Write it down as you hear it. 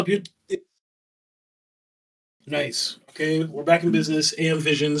You- Nice. Okay, we're back in business. AM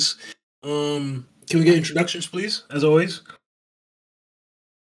Visions. Can we get introductions, please? As always.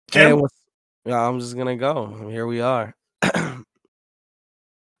 Hey, Cam. yeah, I'm just gonna go. Here we are.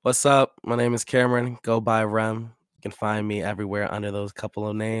 What's up? My name is Cameron. Go by Rem. You can find me everywhere under those couple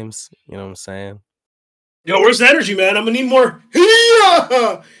of names. You know what I'm saying? Yo, where's the energy, man? I'm gonna need more.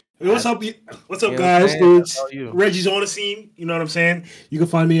 Yeah! What's up? What's up, You know what I'm guys? saying? That's It's all you. Reggie's on the scene. You know what I'm saying? You can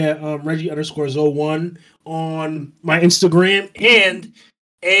find me at Reggie_01 on my Instagram and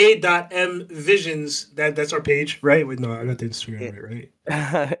a.mvisions. That's our page, right? Wait, no, I got the Instagram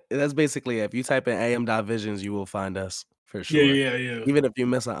right? That's basically it. If you type in am.visions, you will find us for sure. Yeah. Even if you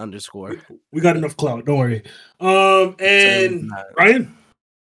miss an underscore. We got enough clout. Don't worry. And Ryan.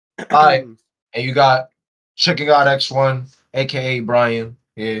 Hi, and you got Chicken God X1, aka Brian.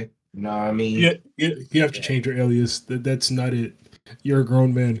 Yeah, you know what I mean. Yeah, you have to change your alias. That's not it. You're a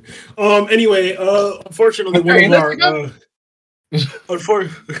grown man. Anyway, unfortunately,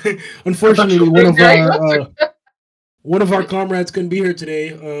 unfortunately, one of our comrades couldn't be here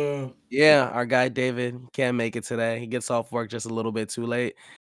today. Yeah, our guy David can't make it today. He gets off work just a little bit too late.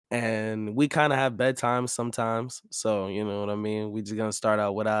 And we kind of have bedtime sometimes. So, you know what I mean? We're just going to start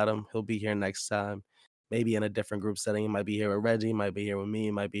out without him. He'll be here next time. Maybe in a different group setting. He might be here with Reggie, he might be here with me,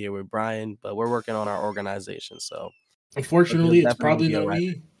 he might be here with Brian. But we're working on our organization. So, unfortunately, it's probably not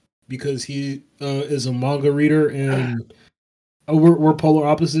me because he is a manga reader and we're polar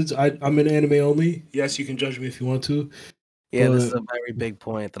opposites. I'm in anime only. Yes, you can judge me if you want to. Yeah, this is a very big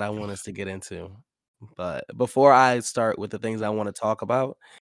point that I want us to get into. But before I start with the things I want to talk about,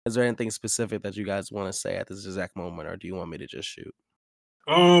 is there anything specific that you guys want to say at this exact moment, or do you want me to just shoot?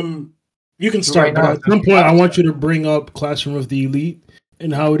 You can start, but at some point, I want you to bring up Classroom of the Elite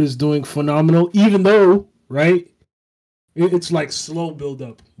and how it is doing phenomenal, even though, right, it's like slow build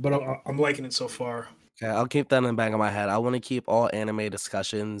up, but I'm liking it so far. Okay, I'll keep that in the back of my head. I want to keep all anime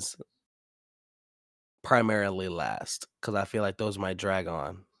discussions primarily last because I feel like those might drag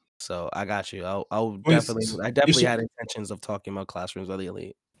on. So I got you. I definitely had intentions of talking about Classrooms of the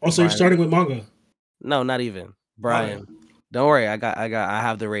Elite. Also, you're starting with manga. No, not even. Brian, don't worry. I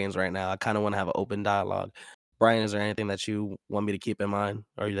have the reins right now. I kind of want to have an open dialogue. Brian, is there anything that you want me to keep in mind,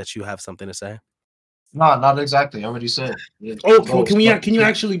 or that you have something to say? No, not exactly. I already said. Yeah. Oh, can you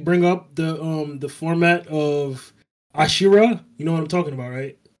actually bring up the format of Ashira? You know what I'm talking about,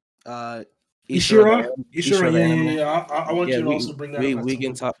 right? Ishira. Yeah. I want you to also bring that up. We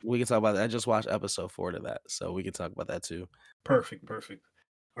can talk about that. I just watched episode 4 to that, so we can talk about that too. Perfect.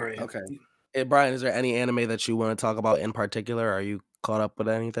 All right. Okay. Hey, Brian, is there any anime that you want to talk about in particular? Are you caught up with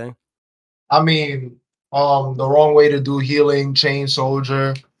anything? I mean, the wrong way to do healing, Chain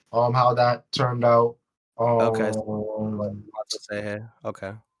Soldier, how that turned out. Okay.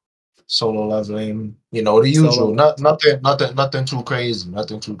 Okay. Solo leveling, you know, the usual. Nothing too crazy.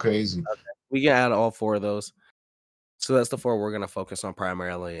 Nothing too crazy. Okay. We can add all 4 of those. So that's the 4 we're gonna focus on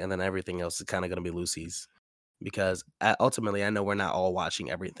primarily, and then everything else is kind of gonna be loosies. Because ultimately, I know we're not all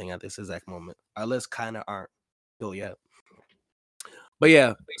watching everything at this exact moment. Our lists kind of aren't built yet. But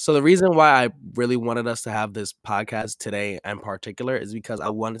yeah, so the reason why I really wanted us to have this podcast today in particular is because I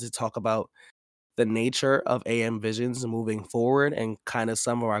wanted to talk about the nature of AM Visions moving forward and kind of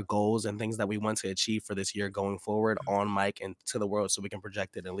some of our goals and things that we want to achieve for this year going forward on mic and to the world so we can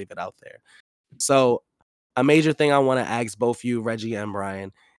project it and leave it out there. So a major thing I want to ask both you, Reggie and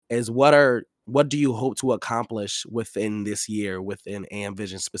Brian, is what do you hope to accomplish within this year within AM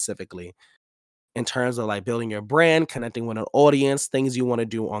Vision specifically in terms of like building your brand, connecting with an audience, things you want to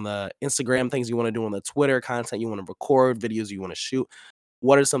do on the Instagram, things you want to do on the Twitter, content you want to record, videos you want to shoot.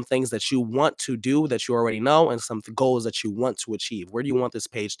 What are some things that you want to do that you already know and some goals that you want to achieve? Where do you want this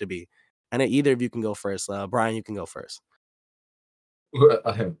page to be? And either of you can go first. Brian, you can go first.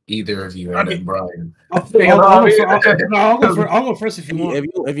 Either of you and then Brian. I'll go first if you want.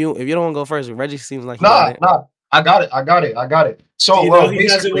 If you don't want to go first, Reggie seems like nah. I got it. So he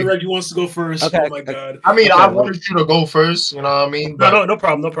has it when Reggie wants to go first. Okay. Oh my god. I mean, I wanted you to go first. You know what I mean? But no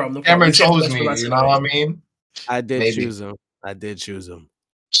problem. Cameron chose me. You know what I mean? I did choose him.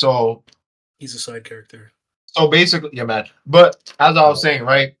 So he's a side character. So basically, yeah, man. But as I was saying,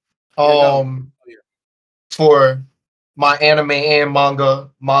 right? For my anime and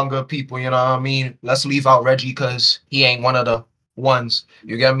manga people, you know what I mean? Let's leave out Reggie because he ain't one of the ones.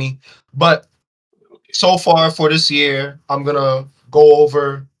 You get me? But so far for this year, I'm gonna go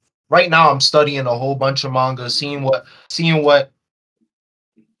over. Right now, I'm studying a whole bunch of manga, seeing what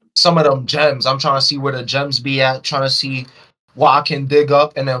some of them gems. I'm trying to see where the gems be at. Trying to see what I can dig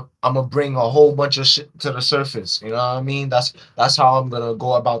up, and then I'm gonna bring a whole bunch of shit to the surface. You know what I mean? That's how I'm gonna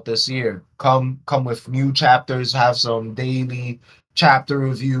go about this year. Come with new chapters, have some daily chapter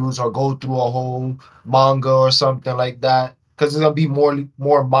reviews, or go through a whole manga or something like that. Because it's gonna be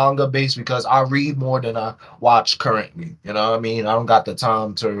more manga based because I read more than I watch currently. You know what I mean? I don't got the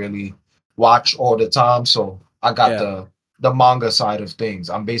time to really watch all the time, so I got Yeah. the manga side of things.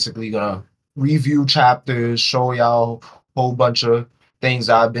 I'm basically gonna review chapters, show y'all whole bunch of things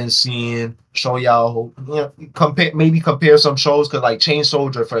I've been seeing, show y'all, compare some shows, because like Chain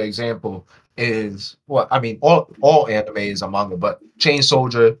Soldier, for example, is what I mean. All anime is a manga, but Chain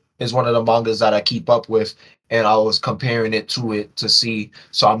Soldier is one of the mangas that I keep up with, and I was comparing it to see.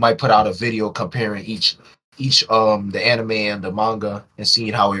 So I might put out a video comparing each the anime and the manga and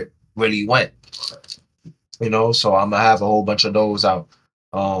seeing how it really went. So I'm gonna have a whole bunch of those out.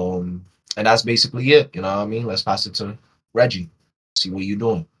 And that's basically it. You know what I mean? Let's pass it to Reggie. See what you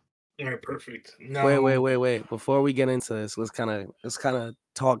doing. All right, perfect. Now, Wait. Before we get into this, let's kind of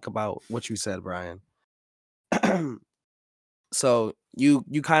talk about what you said, Brian. So you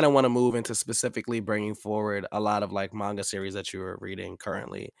kind of want to move into specifically bringing forward a lot of like manga series that you are reading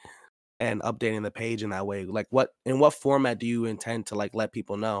currently and updating the page in that way. Like in what format do you intend to like let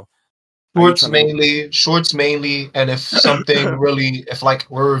people know? Are you trying to Shorts mainly, and if something really, if like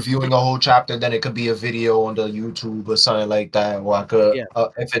we're reviewing a whole chapter, then it could be a video on the YouTube or something like that, or I could, Yeah.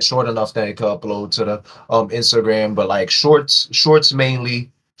 if it's short enough, then it could upload to the Instagram. But like shorts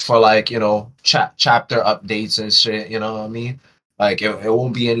mainly for like chapter updates and shit. You know what I mean? Like it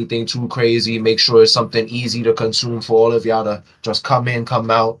won't be anything too crazy. Make sure it's something easy to consume for all of y'all to just come in,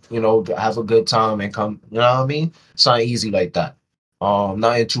 come out, have a good time and come. You know what I mean? Something easy like that.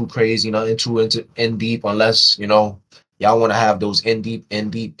 Nothing too crazy, nothing too in deep, unless y'all want to have those in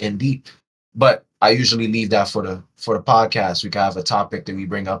deep. But I usually leave that for the podcast. We can have a topic that we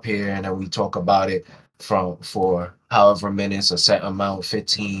bring up here, and then we talk about it for however minutes, a set amount,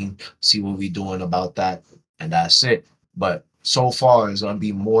 15. See what we doing about that, and that's it. But so far, it's gonna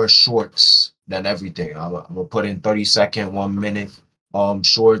be more shorts than everything. I'm gonna put in 30-second, 1 minute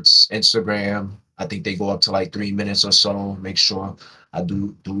shorts. Instagram, I think they go up to like 3 minutes or so. Make sure I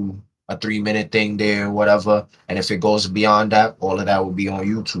do a 3 minute thing there, whatever. And if it goes beyond that, all of that will be on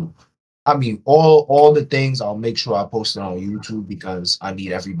YouTube. I mean, all the things I'll make sure I post it on YouTube, because I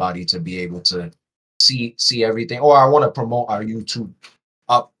need everybody to be able to see everything. Or I want to promote our YouTube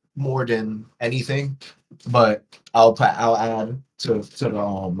up more than anything. But I'll add to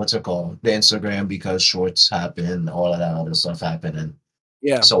the what's it called, the Instagram, because shorts happen, all of that other stuff happen, and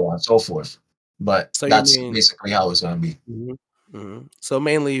Yeah. so on and so forth. But So that's basically how it's gonna be. So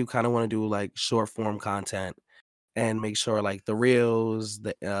mainly you kind of want to do like short form content and make sure like the reels,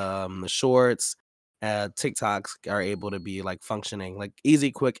 the shorts, TikToks are able to be like functioning, like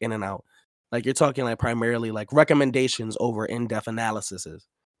easy, quick in and out. Like you're talking like primarily like recommendations over in-depth analyses,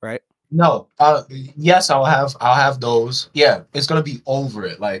 right? No, yes, I'll have those. Yeah, it's gonna be over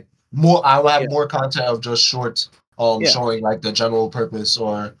it. Like more, I will have Yeah. more content of just shorts, Yeah. showing like the general purpose,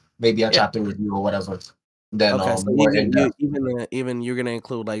 or maybe a Yeah. chapter review or whatever. Then Okay, so more in depth. even you're gonna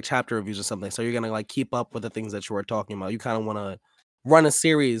include like chapter reviews or something. So you're gonna like keep up with the things that you were talking about. You kind of want to run a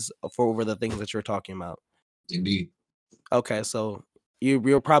series for over the things that you're talking about. Indeed. Okay, so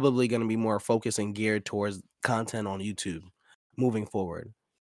you're probably gonna be more focused and geared towards content on YouTube moving forward.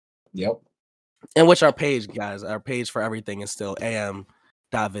 Yep. And which our page, guys, our page for everything is still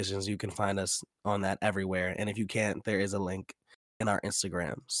am.visions. You can find us on that everywhere. And if you can't, there is a link in our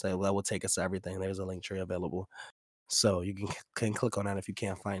Instagram. So that will take us to everything. There's a link tree available. So you can click on that if you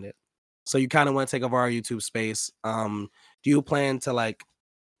can't find it. So you kind of want to take over our YouTube space. Do you plan to like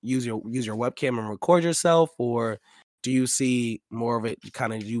use your webcam and record yourself, or do you see more of it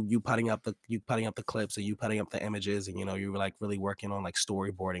kind of you putting up the clips and you putting up the images, and you're like really working on like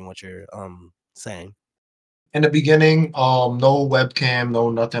storyboarding what you're saying? In the beginning, no webcam, no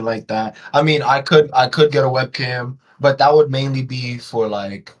nothing like that. I mean, I could get a webcam, but that would mainly be for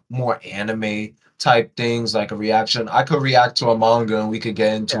like more anime type things, like a reaction. I could react to a manga and we could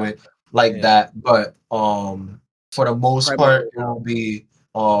get into Yeah, it like yeah. that. But for the most part, Primarily. it will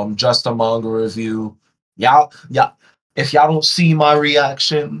be just a manga review. Yeah. If y'all don't see my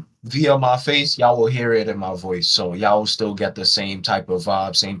reaction via my face, y'all will hear it in my voice. So y'all will still get the same type of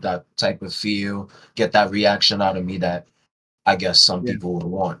vibe, same that type of feel, get that reaction out of me that I guess some Yeah, people would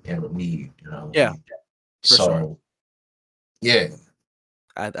want and would need, yeah, for sure. So yeah.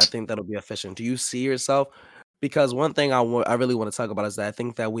 I think that'll be efficient. Do you see yourself? Because one thing I really want to talk about is that I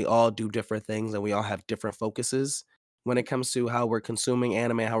think that we all do different things and we all have different focuses when it comes to how we're consuming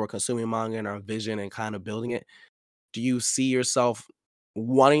anime, how we're consuming manga, and our vision and kind of building it. do you see yourself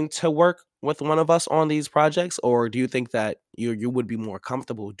wanting to work with one of us on these projects, or do you think that you would be more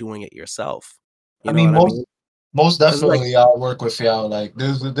comfortable doing it yourself? You I know mean, what I mean? most 'Cause like, definitely, I'll work with y'all. Like,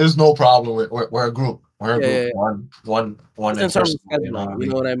 there's no problem with we're a group. We're a group. yeah. One Just in terms of impersonal. You know scheduling, what I you know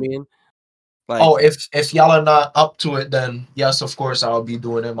mean? what I mean? Like, Oh, if y'all are not up to it, then yes, of course I'll be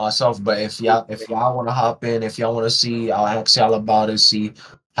doing it myself. But if y'all want to hop in, if y'all want to see, I'll ask y'all about it. See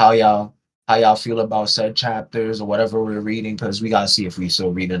how y'all how y'all feel about said chapters or whatever we're reading, because we gotta see if we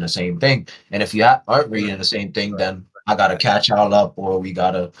still reading the same thing. And if you aren't reading the same thing, right, then I gotta catch y'all up, or we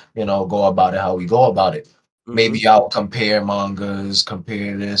gotta go about it how we go about it. Maybe mm-hmm. y'all compare mangas,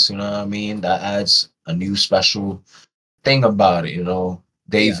 compare this. You know what I mean? That adds a new special thing about it. Yeah,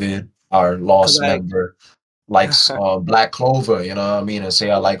 David, our because lost I member, likes Black Clover, you know what I mean? And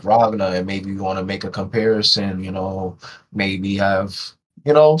say I like Ragnar, and maybe you want to make a comparison, maybe have,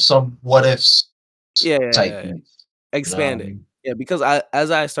 some what ifs type yeah. things. You know what I Expand it. mean? Yeah, because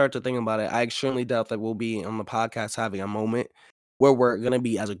as I start to think about it, I extremely doubt that we'll be on the podcast having a moment where we're gonna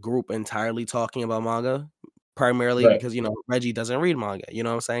be as a group entirely talking about manga, primarily Right. because Reggie doesn't read manga. You know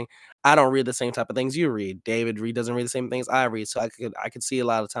what I'm saying? I don't read the same type of things you read. David Reed doesn't read the same things I read. So I could see a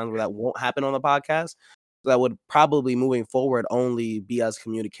lot of times where that won't happen on the podcast. That would probably moving forward only be us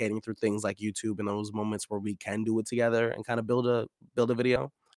communicating through things like YouTube and those moments where we can do it together and kind of build a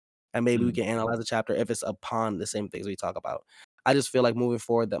video. And maybe we Mm. can analyze the chapter if it's upon the same things we talk about. I just feel like moving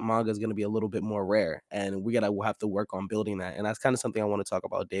forward that manga is going to be a little bit more rare, and we'll have to work on building that. And that's kind of something I want to talk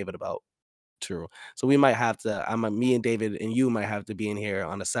about David about too. So we might have to. Me and David and you might have to be in here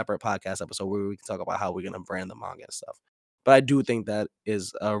on a separate podcast episode where we can talk about how we're going to brand the manga and stuff. But I do think that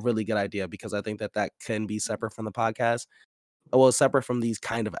is a really good idea because I think that can be separate from the podcast, well, separate from these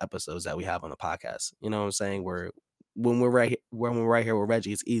kind of episodes that we have on the podcast. You know what I'm saying? Where when we're right here with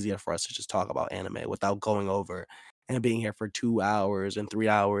Reggie, it's easier for us to just talk about anime without going over and being here for 2 hours and 3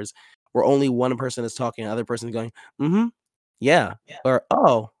 hours, where only one person is talking, the other person is going, mm-hmm, yeah, or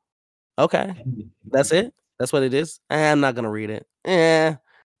oh, okay, that's it. That's what it is. I'm not gonna read it.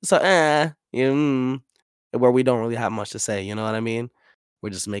 So where we don't really have much to say. You know what I mean? We're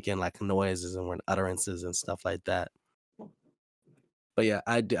just making like noises and we're utterances and stuff like that. But yeah,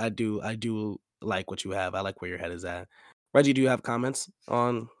 I do like what you have. I like where your head is at. Reggie, do you have comments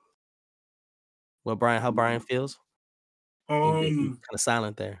on how Brian feels? You kind of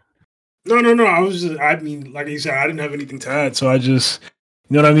silent there. No. I mean, like you said, I didn't have anything to add, so I just,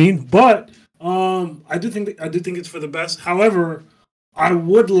 you know what I mean. But I do think it's for the best. However, I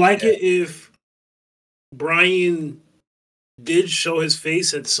would like it if Brian did show his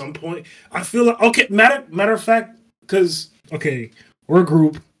face at some point. I feel like okay. Matter of fact, because okay, we're a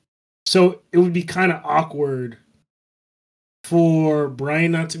group, so it would be kind of awkward for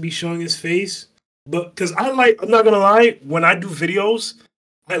Brian not to be showing his face. But because I'm not gonna lie, when I do videos,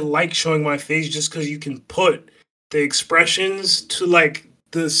 I like showing my face just because you can put the expressions to like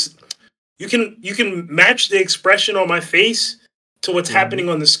this. You can match the expression on my face to what's happening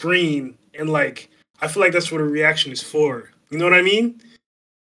on the screen, and like I feel like that's what a reaction is for. You know what I mean?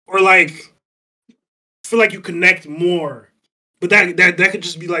 Or like I feel like you connect more, but that could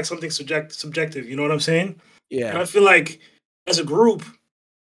just be like something subjective. You know what I'm saying? And Yeah. I feel like as a group,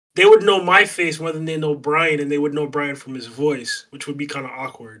 they would know my face more than they know Brian, and they would know Brian from his voice, which would be kind of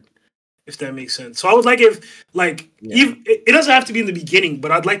awkward, if that makes sense. So I would like if, like, Yeah. even, it doesn't have to be in the beginning,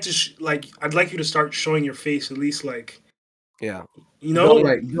 but I'd like to, I'd like you to start showing your face at least, like, Yeah. you know,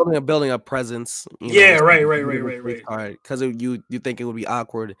 like, Building a presence, yeah, so right, you right, can right, give a right, face right. card because you think it would be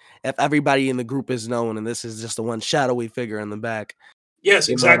awkward if everybody in the group is known and this is just the one shadowy figure in the back. Yes,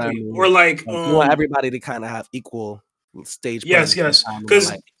 You know what I exactly. mean? Or like, Like, you want everybody to kind of have equal stage yes, presence and yes, time in the because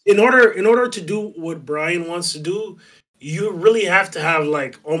light. in order to do what Brian wants to do, you really have to have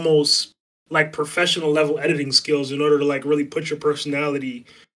like almost like professional level editing skills in order to like really put your personality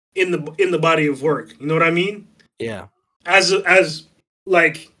in the body of work. You know what I mean? Yeah. As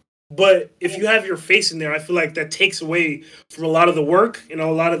like, but if you have your face in there, I feel like that takes away from a lot of the work and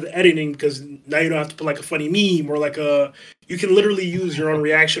a lot of the editing because now you don't have to put like a funny meme or like a you can literally use your own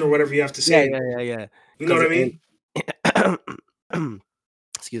reaction or whatever you have to Yeah, say. yeah. You know what I mean?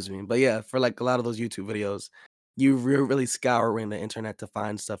 Excuse me. But yeah, for like a lot of those YouTube videos, you're really scouring the internet to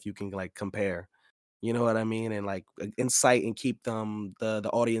find stuff you can like compare. You know what I mean? And like incite and keep the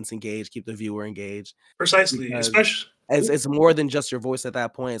audience engaged, keep the viewer engaged. Precisely. Because Especially it's more than just your voice at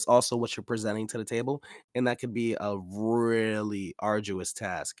that point. It's also what you're presenting to the table. And that could be a really arduous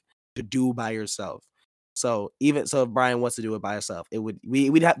task to do by yourself. So even so, if Brian wants to do it by himself,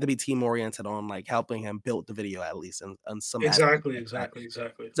 we'd have to be team oriented on like helping him build the video at least and some exactly.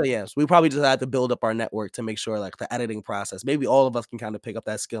 So yes, we probably just have to build up our network to make sure like the editing process. Maybe all of us can kind of pick up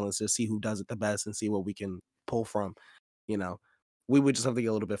that skill and just see who does it the best and see what we can pull from. We would just have to get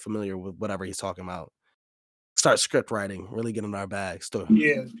a little bit familiar with whatever he's talking about. Start script writing, really get in our bags.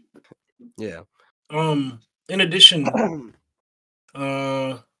 Yeah. Yeah. In addition,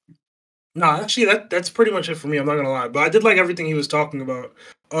 actually that's pretty much it for me. I'm not gonna lie, but I did like everything he was talking about.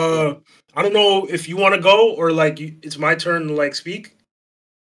 I don't know if you want to go or like it's my turn to like speak.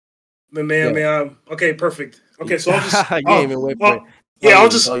 May I? Okay, perfect. Okay, so I'll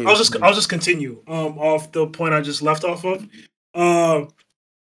just I'll just continue off the point I just left off of. I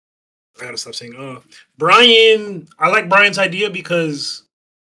gotta stop saying Brian. I like Brian's idea because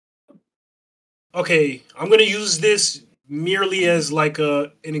I'm gonna use this merely as like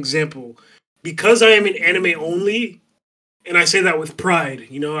an example because I am an anime only, and I say that with pride.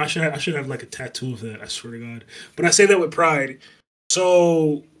 I should have like a tattoo of that. I swear to God, but I say that with pride.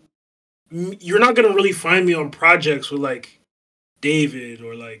 So you're not gonna really find me on projects with like David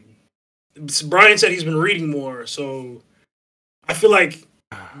or like Brian said he's been reading more, so I feel like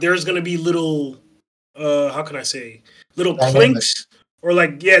there's gonna be little how can I say little clinks or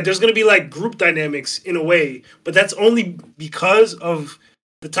like there's gonna be like group dynamics in a way, but that's only because of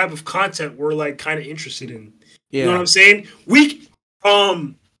the type of content we're like kind of interested in. You know what I'm saying?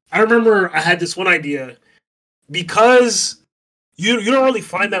 I remember I had this one idea because you don't really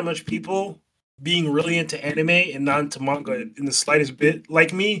find that much people being really into anime and not into manga in the slightest bit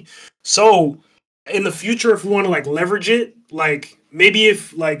like me. So in the future, if we want to like leverage it, like maybe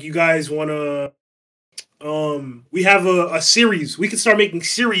if like you guys want to, we have a series. We could start making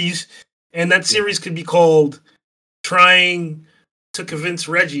series, and that series could be called "Trying to Convince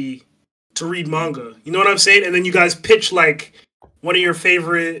Reggie to Read Manga." You know what I'm saying? And then you guys pitch like one of your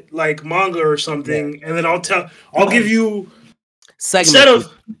favorite like manga or something, and then I'll give you segment. Instead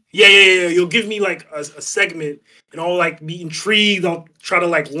of you'll give me like a segment, and I'll like be intrigued. I'll try to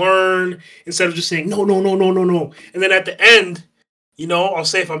like learn instead of just saying no. And then at the end, I'll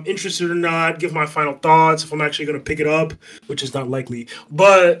say if I'm interested or not, give my final thoughts, if I'm actually gonna pick it up, which is not likely.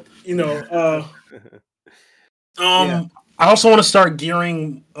 But I also want to start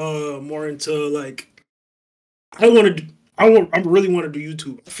gearing more into like I really want to do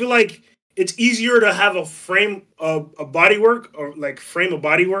YouTube. I feel like it's easier to have a frame of a bodywork or like frame a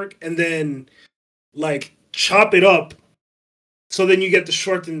bodywork and then like chop it up so then you get the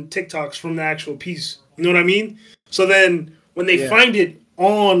shortened TikToks from the actual piece. You know what I mean? So then when they find it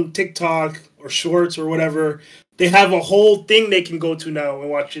on TikTok or shorts or whatever, they have a whole thing they can go to now and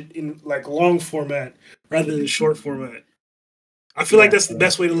watch it in like long format rather than short format. I feel like that's the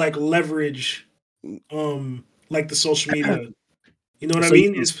best way to like leverage like the social media. You know what I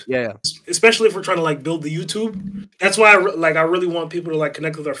mean? Especially if we're trying to like build the YouTube. That's why I really want people to like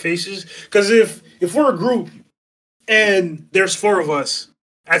connect with our faces. Because if we're a group and there's 4 of us,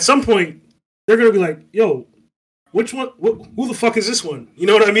 at some point they're gonna be like, "Yo, which one? Who the fuck is this one?" You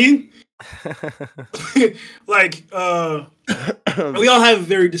know what I mean? Like, we all have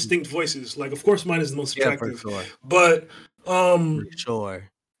very distinct voices. Like, of course, mine is the most attractive. Sure. But for sure.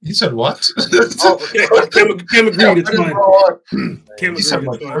 You said what? Cam agreed. It's fine. Cam agreed. It's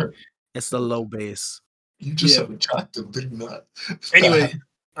fine. It's the low base. You just said attractive, did not. Anyway,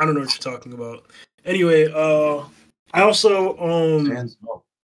 I don't know what you're talking about. Anyway, I also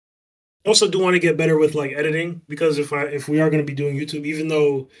do want to get better with like editing because if we are going to be doing YouTube, even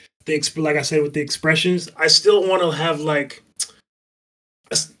though like I said with the expressions, I still want to have like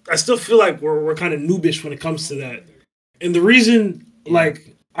I still feel like we're kind of noobish when it comes to that, and the reason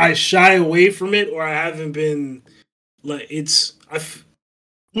like I shy away from it or I haven't been like I'm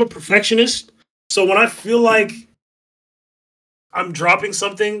a perfectionist, so when I feel like I'm dropping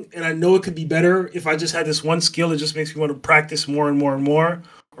something and I know it could be better if I just had this one skill, it just makes me want to practice more and more and more,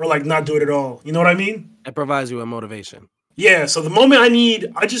 or like not do it at all. You know what I mean? It provides you a motivation. Yeah. So the moment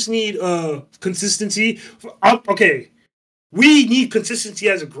I just need consistency. Okay, we need consistency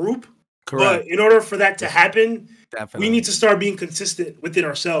as a group. Correct. But in order for that to happen, we need to start being consistent within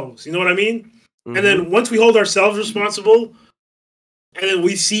ourselves. You know what I mean? Mm-hmm. And then once we hold ourselves responsible, and then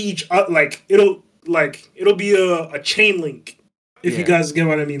we see each other, like it'll be a chain link. If you guys get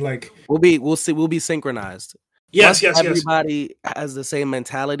what I mean, like we'll be synchronized. Yes. Everybody has the same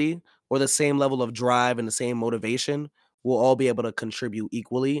mentality or the same level of drive and the same motivation. We'll all be able to contribute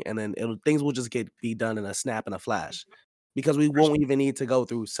equally, and then things will just be done in a snap and a flash, because we won't even need to go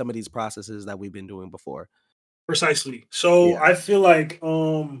through some of these processes that we've been doing before. Precisely. So I feel like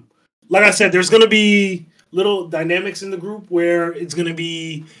like I said, there's gonna be little dynamics in the group where it's gonna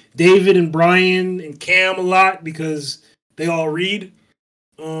be David and Brian and Cam a lot because they all read.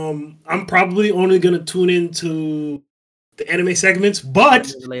 I'm probably only gonna tune into the anime segments,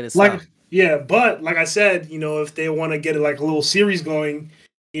 but like I said, if they want to get like a little series going,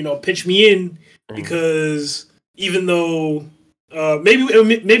 pitch me in because even though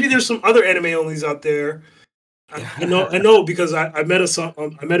maybe there's some other anime onlys out there. I know because I met a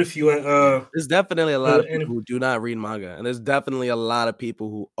few. There's definitely a lot of people who do not read manga, and there's definitely a lot of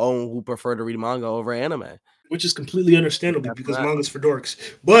people who prefer to read manga over anime, which is completely understandable because manga's for dorks.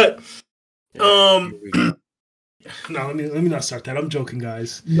 But no, let me not start that. I'm joking,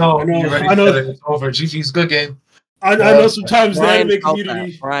 guys. No, I know it's over. GG's good game. I know sometimes the anime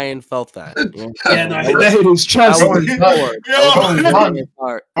community. Brian felt that. Yeah, no, that is trust. It's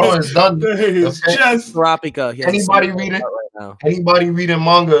done. Kurapika. Anybody reading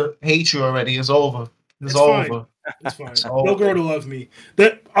manga hate you already. It's over. It's over. It's fine. No girl to love me.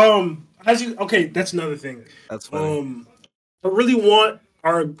 That's another thing. That's funny. I really want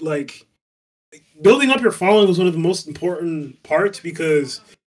our building up your following is one of the most important parts because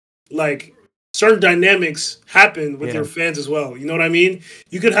certain dynamics happen with your fans as well. You know what I mean?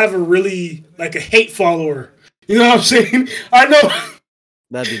 You could have a really a hate follower. You know what I'm saying? I know.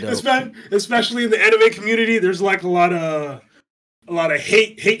 That'd be dope. Especially in the anime community, there's a lot of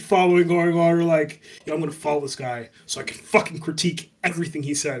hate following going on. Or I'm gonna follow this guy so I can fucking critique everything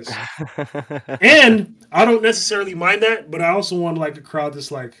he says. And I don't necessarily mind that, but I also want a crowd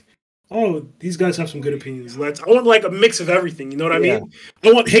that's oh, these guys have some good opinions. I want a mix of everything. You know what I mean?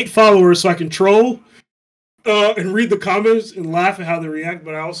 I want hate followers so I can troll and read the comments and laugh at how they react.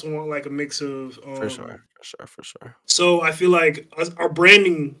 But I also want a mix of for sure. So I feel our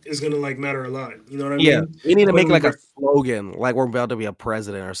branding is gonna matter a lot. You know what I mean? Yeah, we need to make a slogan, we're about to be a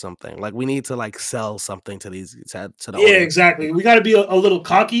president or something. We need to sell something to these to the audience. Exactly. We got to be a little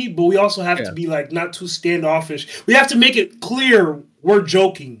cocky, but we also have to be not too standoffish. We have to make it clear we're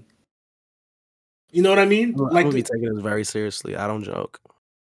joking. You know what I mean? I'm gonna be taking this very seriously. I don't joke.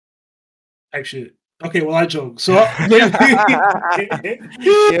 Type shit. Okay, well I joke. So you know what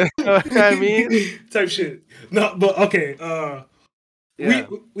I mean? Type shit. No, but okay.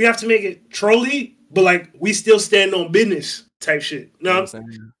 We have to make it trolly, but we still stand on business type shit. No,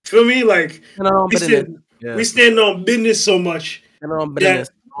 feel me? We stand on business so much. We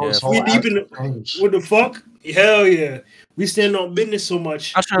deep in what the fuck? Hell yeah. We stand on business so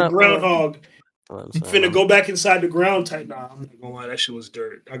much. The groundhog. I'm finna go back inside the ground type. Nah, I'm not gonna lie, that shit was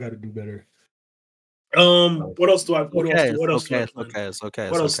dirt. I gotta do better. What else do I plan? What else do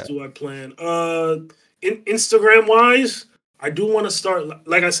I plan? Instagram wise, I do want to start,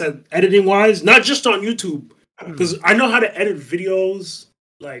 like I said, editing wise, not just on YouTube, because I know how to edit videos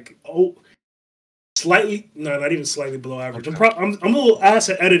not even slightly below average. I'm a little ass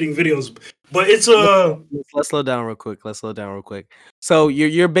at editing videos, but it's let's slow down real quick. So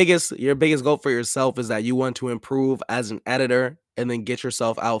your biggest goal for yourself is that you want to improve as an editor and then get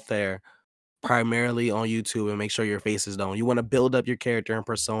yourself out there primarily on YouTube and make sure your face is known. You want to build up your character and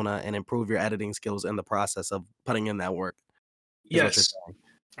persona and improve your editing skills in the process of putting in that work. Yes.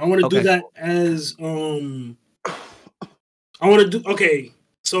 I want to do that as I want to do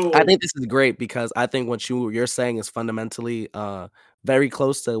So I think this is great because I think what you're saying is fundamentally very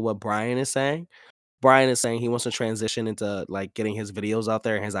close to what Brian is saying. Brian is saying he wants to transition into getting his videos out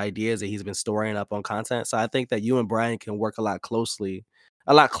there and his ideas that he's been storing up on content. So I think that you and Brian can work a lot closer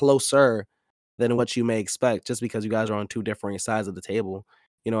than what you may expect just because you guys are on two different sides of the table.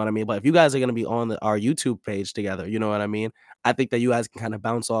 You know what I mean? But if you guys are going to be on our YouTube page together, you know what I mean? I think that you guys can kind of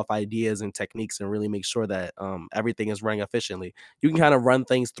bounce off ideas and techniques and really make sure that everything is running efficiently. You can kind of run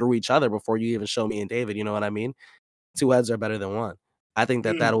things through each other before you even show me and David. You know what I mean? Two heads are better than one. I think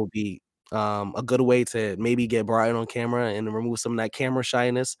that that'll be a good way to maybe get Brian on camera and remove some of that camera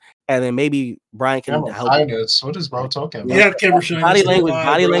shyness. And then maybe Brian can help. What is bro talking about? Yeah, camera shyness.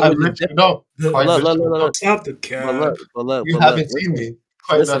 Body language. No. Stop the cap. But you haven't seen me.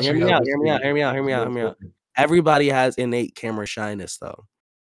 Listen, hear me out. Everybody has innate camera shyness, though.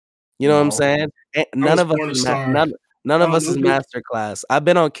 You know what I'm saying? None of us is masterclass. I've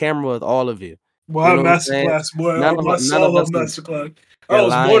been on camera with all of you. Well, I'm masterclass, boy. None of us masterclass. I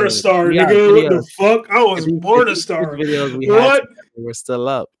was born a star, nigga. What the fuck? I was born a star. What? We're still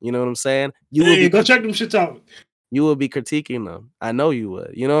up. You know what I'm saying? Go check them shits out. You will be critiquing them. I know you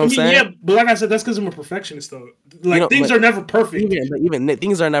would. You know what I'm saying? Yeah, but like I said, that's because I'm a perfectionist, though. Things are never perfect. Even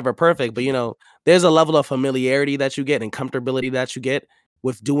things are never perfect, but there's a level of familiarity that you get and comfortability that you get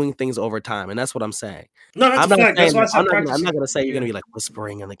with doing things over time, and that's what I'm saying. No, that's I'm a not fact. That's saying why I that, said I'm practicing. not gonna say you're gonna Yeah. be like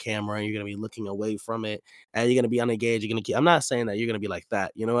whispering in the camera and you're gonna be looking away from it and you're gonna be unengaged. You're gonna keep. I'm not saying that you're gonna be like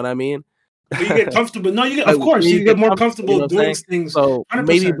that. You know what I mean? But you get comfortable. No, you get, Like, of course, when you get more you comfortable know what I'm doing saying? things. So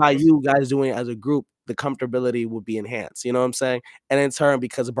maybe 100%. by you guys doing it as a group, the comfortability would be enhanced. You know what I'm saying? And in turn,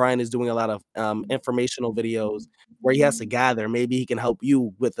 because Brian is doing a lot of informational videos where he has to gather, maybe he can help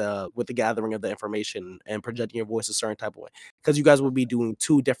you with the gathering of the information and projecting your voice a certain type of way. Because you guys will be doing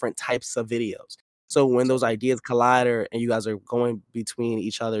 2 different types of videos. So when those ideas collide and you guys are going between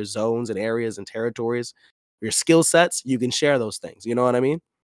each other's zones and areas and territories, your skill sets, you can share those things. You know what I mean?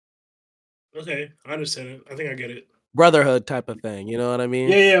 Okay, I understand it. I think I get it. Brotherhood type of thing. You know what I mean?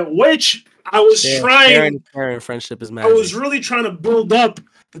 Yeah. Which I was trying. Sharing friendship is I magic. was really trying to build up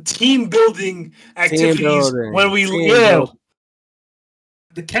the team building activities when we building.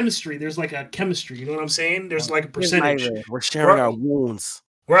 The chemistry. There's like a chemistry. You know what I'm saying? There's like a percentage. We're sharing our wounds.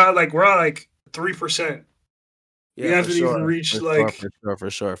 We're at like 3%. Yeah, we haven't even reached for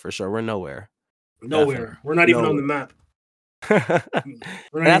sure. We're nowhere. Nowhere. We're not even on the map.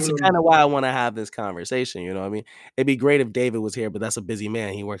 That's kind of why I want to have this conversation. You know what I mean? It'd be great if David was here, but that's a busy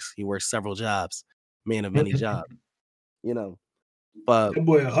man. He works several jobs, man of many jobs. You know, but that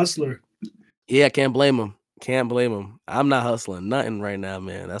boy a hustler. Yeah, can't blame him. I'm not hustling nothing right now,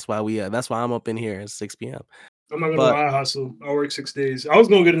 man. That's why I'm up in here at 6 p.m. I'm not gonna lie, I hustle. I work 6 days. I was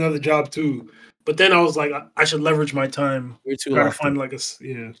gonna get another job too, but then I was like, I should leverage my time. You're too try to find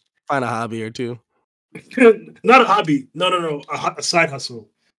find a hobby or two. Not a hobby. No. A side hustle.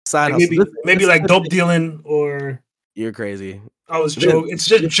 Side hustle. Maybe like dope dealing or. You're crazy. I was joking. It's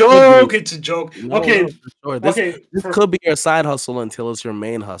just joke. It's a joke. No, okay. No, for sure. This could be your side hustle until it's your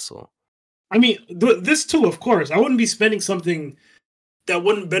main hustle. I mean, this too, of course. I wouldn't be spending something that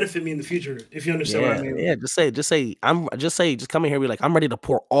wouldn't benefit me in the future, if you understand what I mean. Yeah, just come in here and be like, I'm ready to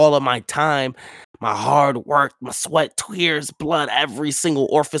pour all of my time, my hard work, my sweat, tears, blood, every single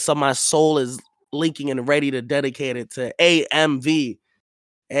orifice of my soul is leaking and ready to dedicate it to AM Visions.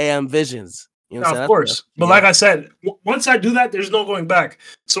 You know what I'm saying? Of course. But like I said, once I do that, there's no going back.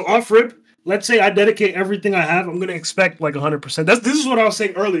 So off rip, let's say I dedicate everything I have, I'm going to expect like 100%. This is what I was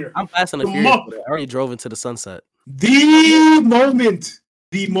saying earlier. I'm Fast and the Furious. I already drove into the sunset. The moment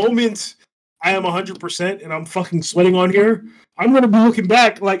I am 100% and I'm fucking sweating on here, I'm going to be looking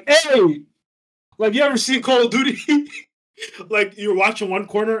back like, hey, like you ever seen Call of Duty? Like you're watching one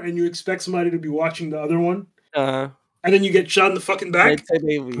corner and you expect somebody to be watching the other one. Uh-huh. And then you get shot in the fucking back. Take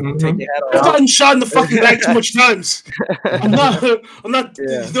your hat off. I've gotten shot in the fucking back too much times. I'm not,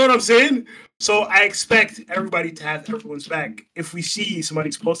 yeah. You know what I'm saying? So I expect everybody to have everyone's back. If we see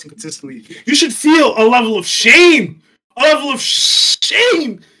somebody's posting consistently, you should feel a level of shame.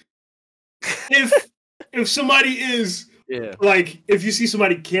 If somebody is like, if you see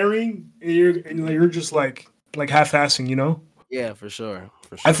somebody carrying and you're just like half-assing, you know? Yeah, for sure.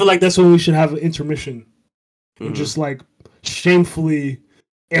 I feel like that's when we should have an intermission. And just like shamefully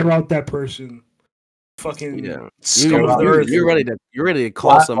air out that person. Fucking scum of the earth. You're ready to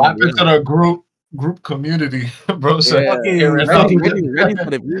call someone. What happened to the group community, bro? So ready,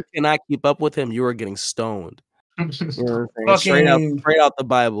 but if you cannot keep up with him, you are getting stoned. You know what I'm saying? Straight out the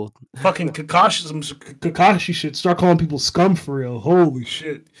Bible. Fucking Kakashi shit. Start calling people scum for real. Holy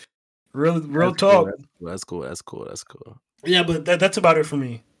shit. Real talk. That's cool. Yeah, but that's about it for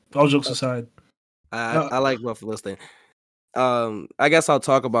me. All jokes aside. I like rough listing. I guess I'll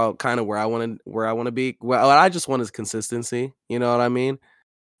talk about kind of where I want to be. Well, what I just want is consistency. You know what I mean?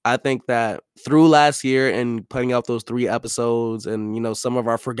 I think that through last year and putting out those 3 episodes and some of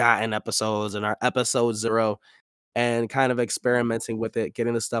our forgotten episodes and our episode 0 and kind of experimenting with it,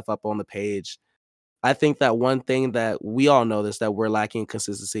 getting the stuff up on the page. I think that one thing that we all know that we're lacking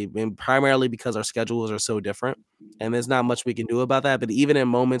consistency, and primarily because our schedules are so different, and there's not much we can do about that. But even in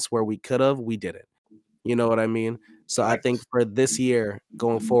moments where we could have, we didn't. You know what I mean? So I think for this year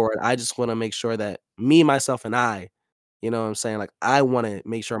going forward, I just want to make sure that me, myself, and I, you know what I'm saying? Like, I want to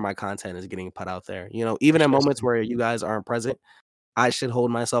make sure my content is getting put out there. Even in moments where you guys aren't present, I should hold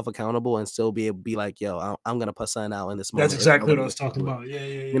myself accountable and still be able to be like, yo, I'm going to put something out in this moment. That's exactly what I was talking about. Yeah.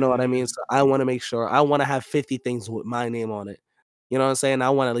 You know what I mean? So I want to make sure, I want to have 50 things with my name on it. You know what I'm saying? I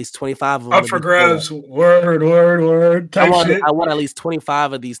want at least 25 of them. Up for grabs. Word. I want at least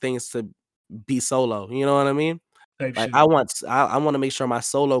 25 of these things to be solo. You know what I mean? Like I want to make sure my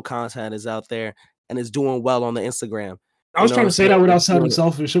solo content is out there and is doing well on the Instagram. I was trying to say that without sounding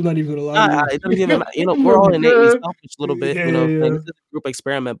selfish. I'm not even gonna lie. It doesn't even, we're all innately selfish a little bit. This is a group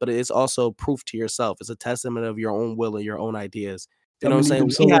experiment, but it's also proof to yourself. It's a testament of your own will and your own ideas. You know what I'm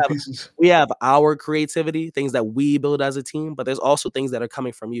saying? We have our creativity, things that we build as a team, but there's also things that are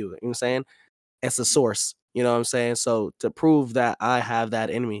coming from you. You know what I'm saying? It's a source. You know what I'm saying? So to prove that I have that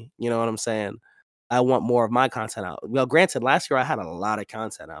in me, you know what I'm saying? I want more of my content out. Well, granted, last year I had a lot of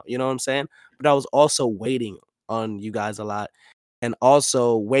content out. You know what I'm saying? But I was also waiting on you guys a lot. And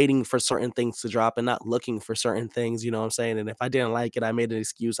also waiting for certain things to drop and not looking for certain things, you know what I'm saying? And if I didn't like it, I made an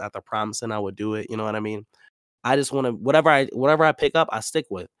excuse after promising I would do it. You know what I mean? I just want to whatever I pick up, I stick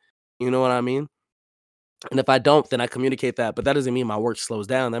with. You know what I mean? And if I don't, then I communicate that. But that doesn't mean my work slows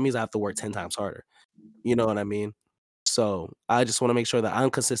down. That means I have to work 10 times harder. You know what I mean? So I just want to make sure that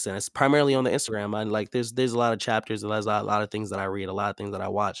I'm consistent. It's primarily on the Instagram. I like there's a lot of chapters, there's a lot of things that I read, a lot of things that I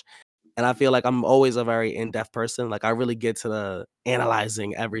watch. And I feel like I'm always a very in-depth person. Like I really get to the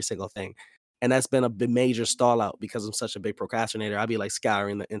analyzing every single thing. And that's been a major stall out because I'm such a big procrastinator. I'd be like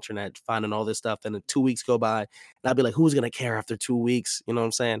scouring the internet, finding all this stuff. And then 2 weeks go by. And I'd be like, who's going to care after 2 weeks? You know what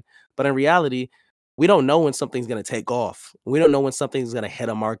I'm saying? But in reality, we don't know when something's going to take off. We don't know when something's going to hit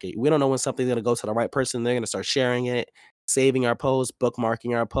a market. We don't know when something's going to go to the right person. They're going to start sharing it, saving our posts,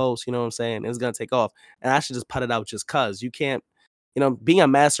 bookmarking our posts. You know what I'm saying? It's going to take off. And I should just put it out just because you can't. You know, being a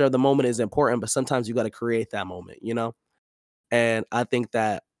master of the moment is important, but sometimes you got to create that moment, you know? And I think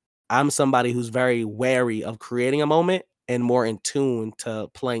that I'm somebody who's very wary of creating a moment and more in tune to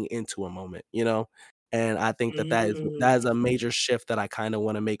playing into a moment, you know? And I think that is a major shift that I kind of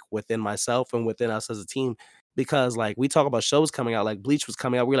want to make within myself and within us as a team. Because like we talk about shows coming out, like Bleach was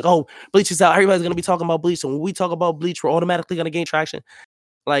coming out. We're like, oh, Bleach is out. Everybody's gonna be talking about Bleach. And when we talk about Bleach, we're automatically gonna gain traction.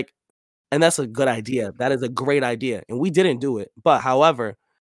 Like, and that's a good idea. That is a great idea. And we didn't do it. But however,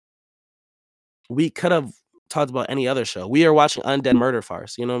 we could have talked about any other show. We are watching Undead Murder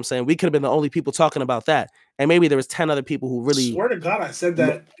Farce. You know what I'm saying? We could have been the only people talking about that. And maybe there was 10 other people who really swear to God, I said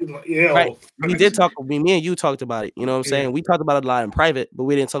that. Yeah. Right. We did talk. Me and you talked about it. You know what I'm saying? We talked about it a lot in private, but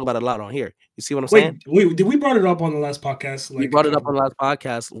we didn't talk about it a lot on here. You see what I'm saying? Wait, did we brought it up on the last podcast? We brought it up on the last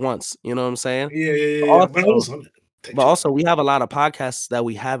podcast once. You know what I'm saying? Yeah. But also, we have a lot of podcasts that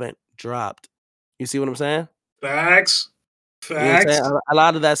we haven't dropped. You see what I'm saying? Facts. You know what I'm saying? A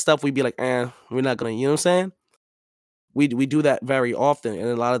lot of that stuff we'd be like, we're not gonna. You know what I'm saying? We do that very often, and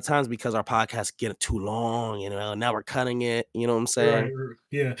a lot of times because our podcasts get too long, you know. Now we're cutting it. You know what I'm saying? Right.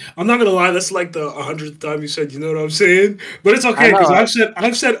 Yeah, I'm not gonna lie. That's like the 100th time you said. You know what I'm saying? But it's okay because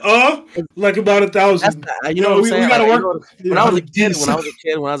I've said like about 1,000. You know what I'm saying? We gotta work. When I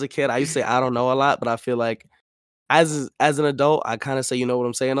was a kid, I used to say I don't know a lot, but I feel like as an adult, I kind of say you know what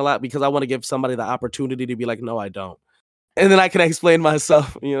I'm saying a lot because I want to give somebody the opportunity to be like, no, I don't, and then I can explain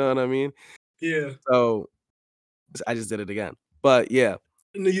myself. You know what I mean? Yeah. So I just did it again, but yeah.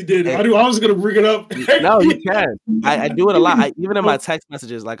 No, you did. I was gonna bring it up. No, you can. I do it a lot. Even in my text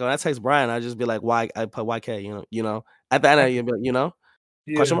messages, like when I text Brian, I just be like, "Why?" I put YK. You know. At the end, you be like,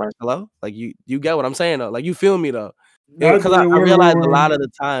 question mark, hello. Like you get what I'm saying though. Like you feel me though. Because I realized a lot of the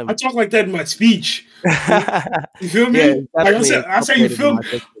time I talk like that in my speech. You feel me? Yeah, like I say you feel me.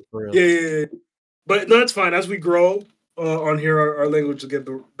 Yeah. But no, it's fine. As we grow on here, our language will get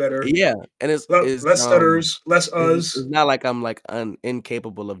better. Yeah, and it's less stutters, less us. It's not like I'm like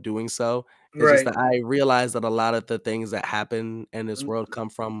incapable of doing so. It's just that I realize that a lot of the things that happen in this world come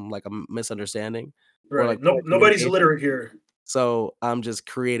from like a misunderstanding. Right. Or like nobody's illiterate here. So I'm just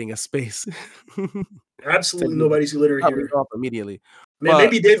creating a space. Absolutely nobody's illiterate here. Off immediately.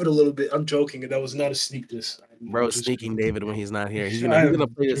 Maybe David a little bit. I'm joking. That was not a sneak diss. Bro, sneaking David when he's not here. He's gonna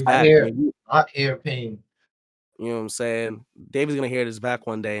play this back. I hear pain. You know what I'm saying? David's gonna hear this back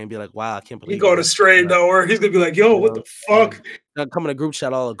one day and be like, "Wow, I can't believe." He's going astray, don't worry. He's gonna be like, "Yo, what the fuck?" Come in a group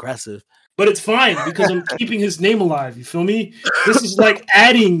chat all aggressive. But it's fine because I'm keeping his name alive. You feel me? This is like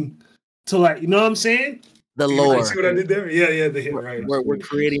adding to like, you know what I'm saying? The lore. See what I did there? Yeah. We're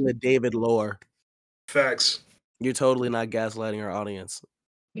creating the David lore. Facts. You're totally not gaslighting our audience.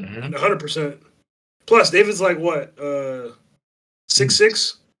 100%. Plus, David's like what?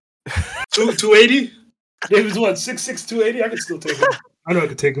 6'6", 280. David's what? 6'6", 280. I can still take him. I know I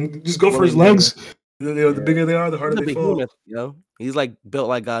could take him. Just go for his legs. The bigger they are, the harder they fall. He's like built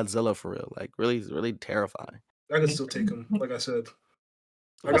like Godzilla for real. Like really terrifying. I can still take him. Like I said.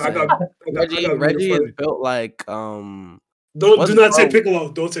 Reggie is built like do not say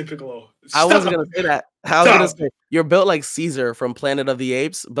Piccolo. Don't say Piccolo. I wasn't gonna say that. I was gonna say you're built like Caesar from Planet of the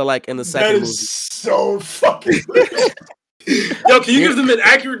Apes, but like in the second movie. So fucking Yo, can you give them an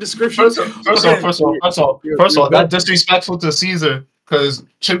accurate description? First off, that's disrespectful to Caesar because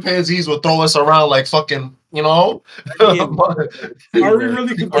chimpanzees will throw us around like fucking, you know. Are we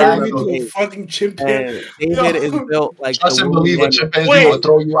really comparing me to a fucking chimpanzee? David is built like trust and believe a chimpanzee will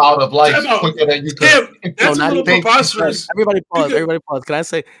throw you out of life quicker than you could. That's a little preposterous. Everybody pause. Can I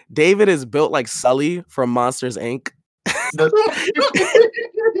say David is built like Sully from Monsters Inc.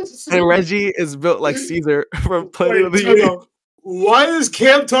 And Reggie is built like Caesar from Planet of the Apes. Why is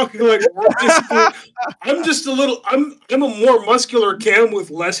Cam talking like I'm just a little I'm a more muscular Cam with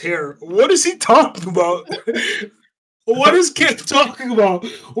less hair. What is he talking about? What is Cam talking about?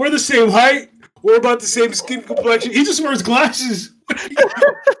 We're the same height. We're about the same skin complexion. He just wears glasses.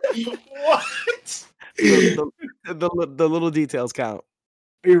 What? The little details count.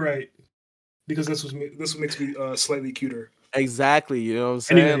 You're right. Because that's what makes me slightly cuter. Exactly, you know what I'm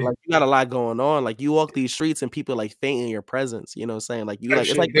saying? Anyway. Like you got a lot going on. Like you walk these streets and people like faint in your presence. You know what I'm saying? Like you like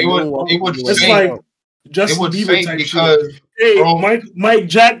it's like it would it's like Justin Bieber type because, shit. Hey, bro, Mike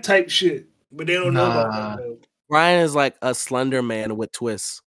Jack type shit. But they don't know about that though. Brian is like a slender man with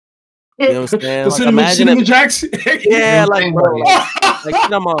twists. You know what I'm saying? Like, Cinnamon Jacks? Yeah, like bro,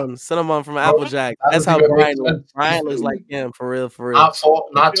 like cinnamon from Applejack. That's how Brian looks. Brian looks like him for real.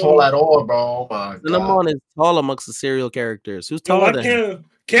 Not tall at all, bro. Oh Cinnamon is tall amongst the serial characters. Who's taller than him?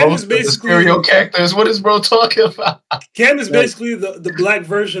 Cam is basically serial characters. What is bro talking about? Cam is basically the black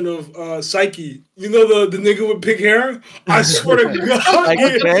version of Psyche. You know the nigga with pink hair? I swear to God. I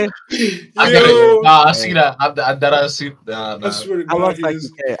see that. I see that. I swear to God. I love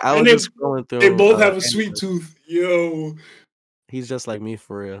Psyche. I was just scrolling through. They both have a sweet tooth. Yo. He's just like me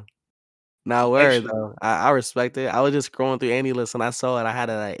for real. Now where though? I respect it. I was just scrolling through Annie List and I saw it. I had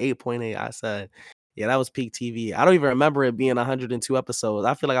it at 8.8. I said, yeah, that was peak TV. I don't even remember it being 102 episodes.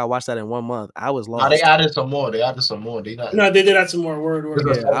 I feel like I watched that in 1 month. I was lost. They added some more. They did add some more. Word.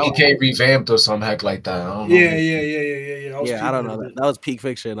 Yeah, became revamped or some heck like that. I don't know. Yeah. I don't know. That was peak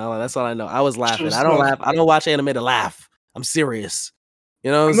fiction. That's all I know. I was laughing. I don't laugh. I don't watch anime to laugh. I'm serious.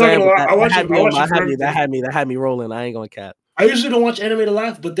 You know what I'm saying? That had me rolling. I ain't gonna cap. I usually don't watch anime to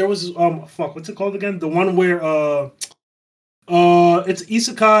laugh, but there was what's it called again? The one where it's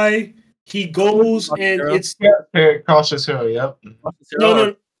isekai. He goes and it's Cautious Hero. Yep.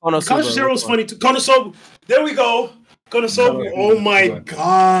 No. Cautious Hero is funny too. Konosuba. There we go. Konosuba. Oh my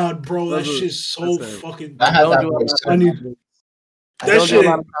God, bro, that shit's so fucking. I don't do a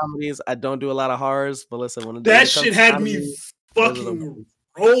lot of comedies. I don't do a lot of horrors. But listen, that shit had me fucking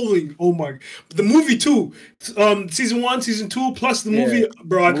rolling. Oh my! The movie too. Season 1, season 2, plus the movie.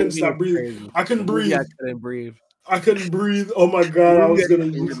 Bro, I couldn't stop breathing. I couldn't breathe. I couldn't breathe. Oh my God, I was gonna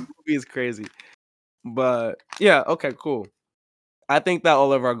lose. The movie is crazy. But yeah, okay, cool. I think that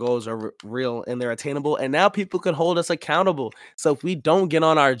all of our goals are real and they're attainable. And now people can hold us accountable. So if we don't get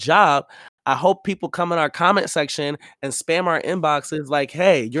on our job, I hope people come in our comment section and spam our inboxes like,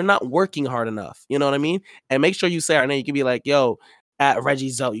 hey, you're not working hard enough. You know what I mean? And make sure you say our name. You can be like, yo, at Reggie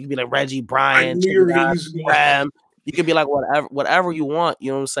Zoe. You can be like Reggie, Brian, Graham. You can be like whatever you want.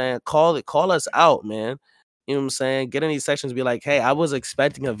 You know what I'm saying? Call us out, man. You know what I'm saying? Get in these sections, be like, hey, I was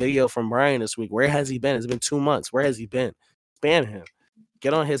expecting a video from Brian this week. Where has he been? It's been 2 months. Where has he been? Spam him.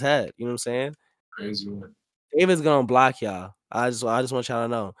 Get on his head. You know what I'm saying? Crazy one. David's gonna block y'all. I just want y'all to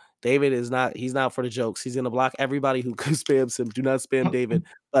know. David he's not for the jokes. He's gonna block everybody who spams him. Do not spam David.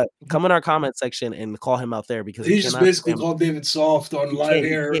 But come in our comment section and call him out there because he just basically called David soft on live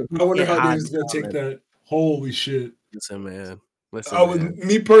air. I wonder how David's gonna take that. Holy shit. Listen, man.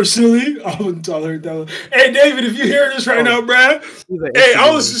 Me personally, I wouldn't tolerate that. Hey, David, if you hear this right now, bruh. Hey, I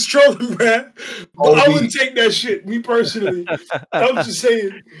was just trolling, bruh. But I wouldn't take that shit. Me personally, I'm just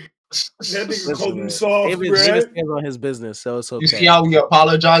saying. That nigga called him soft, David stands on his business, so it's okay. You see how we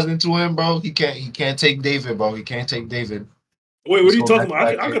apologizing to him, bro? He can't take David, bro. He can't take David. Wait, what are you talking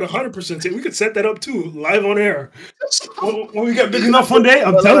about? I could 100% take. We could set that up too, live on air. When we get big enough one day,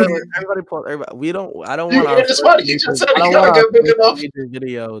 I'm telling you. Everybody, we don't. I don't want our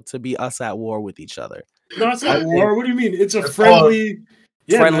video to be us at war with each other. No, it's not war. What do you mean? It's a friendly,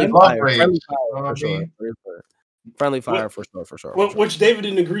 friendly fire for sure. Which David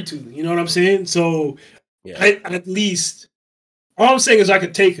didn't agree to. You know what I'm saying? So, at least. All I'm saying is I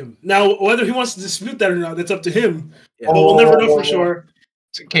could take him. Now, whether he wants to dispute that or not, that's up to him. Yeah. But we'll never know for sure.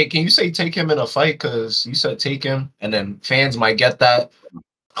 Okay, can you say take him in a fight? Because you said take him, and then fans might get that,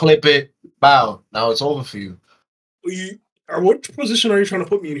 clip it, bow. Now it's over for you. What position are you trying to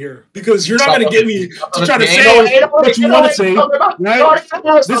put me in here? Because you're not going to get me to try to say what you want to say. Right?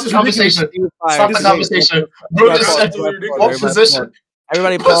 This is conversation. Stop the conversation. Bro, just said what position?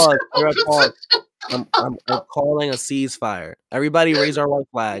 Everybody pause. I'm calling a ceasefire. Everybody raise our white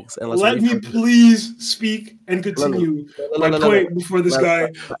flags and let's let me please speak and continue my point before this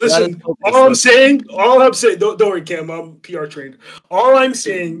guy. Listen, all I'm saying, don't worry, Cam, I'm PR trained. All I'm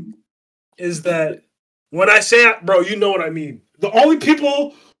saying is that when I say it, bro, you know what I mean. The only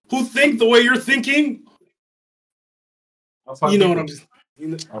people who think the way you're thinking, you know what I'm saying.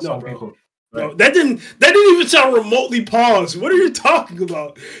 No, bro. No, that didn't even sound remotely paused. What are you talking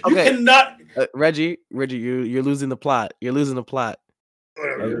about? You cannot. Reggie, you're losing the plot. You're losing the plot.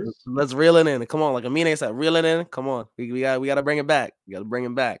 Let's reel it in. Come on, like Amine said, reel it in. Come on, we got to bring it back. We got to bring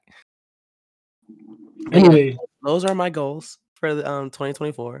it back. Anyway, those are my goals for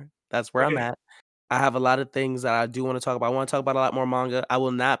 2024. That's where I'm at. I have a lot of things that I do want to talk about. I want to talk about a lot more manga. I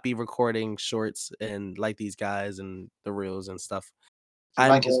will not be recording shorts and like these guys and the reels and stuff. I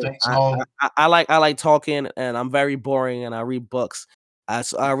like talking, and I'm very boring, and I read books.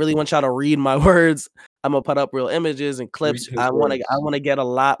 I really want y'all to read my words. I'm gonna put up real images and clips. I want to get a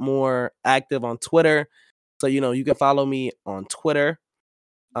lot more active on Twitter, so you can follow me on Twitter.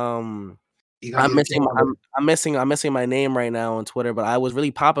 I'm missing my name right now on Twitter, but I was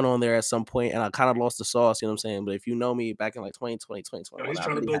really popping on there at some point, and I kind of lost the sauce. You know what I'm saying? But if you know me back in like 2020, 2021, he's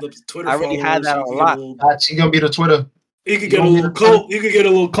trying to build up Twitter. I really had that a lot. He's gonna be the Twitter. You could get a little cult. You could get a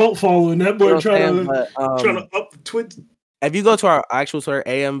little cult following. That boy trying to up the Twitter. If you go to our actual Twitter,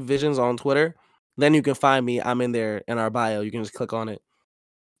 AM Visions on Twitter, then you can find me. I'm in there in our bio. You can just click on it.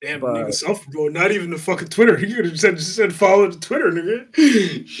 Damn, nigga, self-bro, not even the fucking Twitter. You could have just said follow the Twitter, nigga.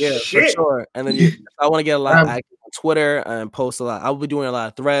 Yeah, for sure. And then I want to get a lot active on Twitter and post a lot. I'll be doing a lot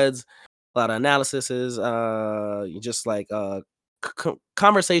of threads, a lot of analyses, just like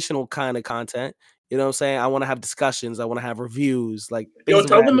conversational kind of content. You know what I'm saying? I want to have discussions. I want to have reviews. Like,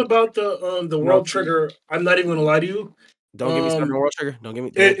 tell them about the World Trigger. I'm not even gonna lie to you. Don't get me started on World Trigger. Don't get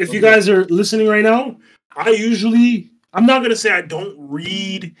me. If you guys are listening right now, I'm not gonna say I don't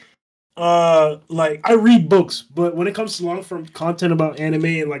read. Like I read books, but when it comes to long form content about anime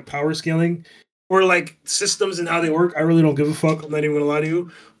and like power scaling or like systems and how they work, I really don't give a fuck. I'm not even gonna lie to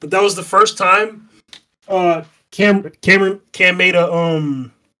you. But that was the first time Cam made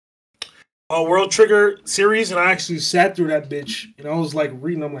a World Trigger series, and I actually sat through that bitch, and I was like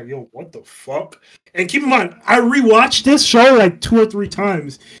reading. I'm like, yo, what the fuck? And keep in mind, I rewatched this show like 2 or 3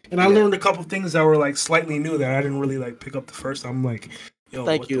 times, and I learned a couple things that were like slightly new that I didn't really like pick up the first time. I'm like, yo,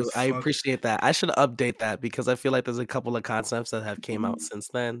 thank you. I appreciate that. I should update that because I feel like there's a couple of concepts that have came out since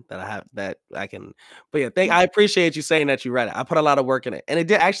then that I can. But yeah, I appreciate you saying that you read it. I put a lot of work in it, and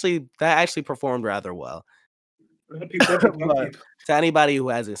that actually performed rather well. But to anybody who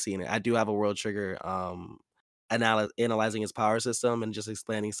hasn't seen it, I do have a World Trigger analyzing its power system and just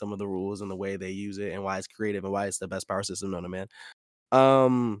explaining some of the rules and the way they use it and why it's creative and why it's the best power system known to man.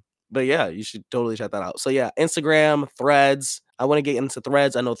 But yeah, you should totally check that out. So yeah, Instagram, Threads. I want to get into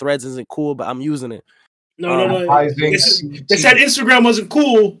Threads. I know Threads isn't cool, but I'm using it. No. They said Instagram wasn't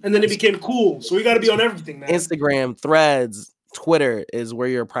cool, and then it became cool. So we got to be on everything, man. Instagram, Threads, Twitter is where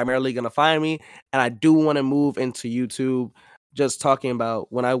you're primarily going to find me. And I do want to move into YouTube, just talking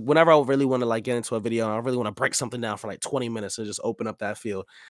about whenever I really want to like get into a video and I really want to break something down for like 20 minutes and just open up that field.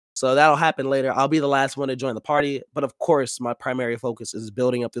 So that'll happen later. I'll be the last one to join the party. But of course, my primary focus is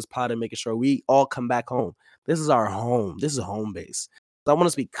building up this pod and making sure we all come back home. This is our home. This is home base. So I want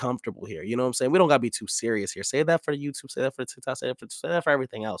us to be comfortable here. You know what I'm saying? We don't got to be too serious here. Say that for YouTube. Say that for TikTok. Say that for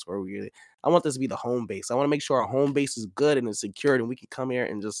everything else. I want this to be the home base. I want to make sure our home base is good and it's secured and we can come here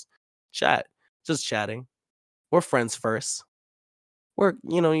and just chat. Just chatting. We're friends first.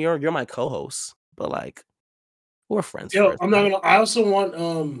 You're my co-host, but like we're friends first. I'm not gonna. I also want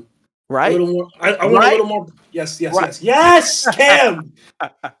right. A little more, I want a little more. Yes, Cam.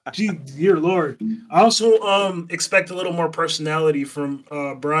 Gee, dear Lord. I also expect a little more personality from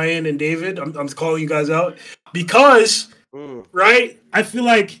Brian and David. I'm calling you guys out because right. I feel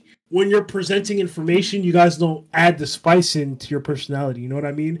like when you're presenting information, you guys don't add the spice into your personality. You know what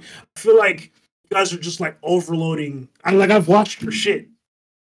I mean? I feel like you guys are just like overloading. I've watched your shit.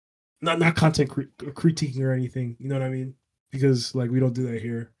 Not content critiquing or anything, you know what I mean? Because like we don't do that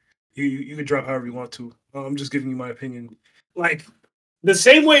here. You can drop however you want to. I'm just giving you my opinion. Like the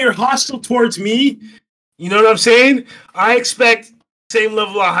same way you're hostile towards me, you know what I'm saying? I expect the same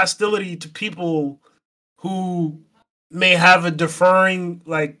level of hostility to people who may have a deferring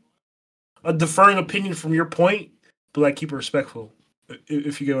opinion from your point, but like keep it respectful.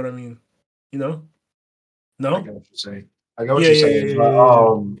 If you get what I mean, you know? No, I get what you're saying.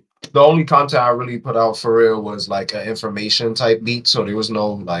 But, the only content I really put out for real was like an information type beat, so there was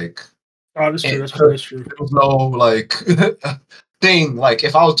no like. Oh, that's true. That's true. There was no like thing. Like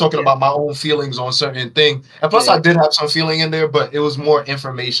if I was talking about my own feelings on certain thing, and plus I did have some feeling in there, but it was more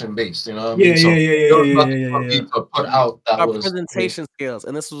information based. You know what I mean? So there was nothing for me to put out that our was presentation skills,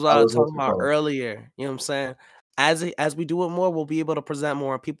 and this was what I was talking about earlier. You know what I'm saying? As we do it more, we'll be able to present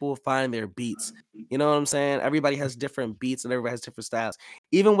more, and people will find their beats. You know what I'm saying? Everybody has different beats, and everybody has different styles.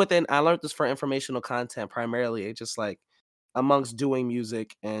 Even within, I learned this for informational content primarily. It's just like amongst doing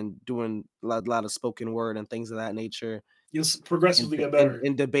music and doing a lot of spoken word and things of that nature. You'll progressively get better.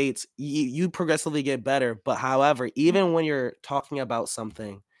 In debates, you progressively get better. But however, even when you're talking about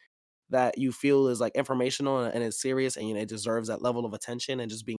something that you feel is like informational and it's serious and it deserves that level of attention and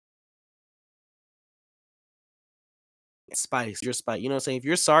just being spice, your spice. You know what I'm saying? If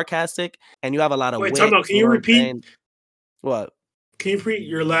you're sarcastic and you have a lot of wait, wit, time out. Can you repeat? What? Can you repeat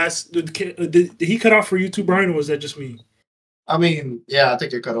your last? Did he cut off for you too, Brian, or was that just me? I mean, yeah, I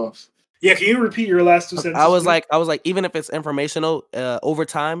think it cut off. Yeah, can you repeat your last 2 sentences? I was like, even if it's informational, over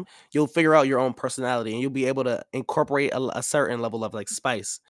time, you'll figure out your own personality and you'll be able to incorporate a certain level of like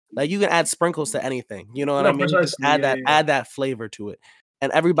spice. Like you can add sprinkles to anything. You know what I mean? Just add that flavor to it.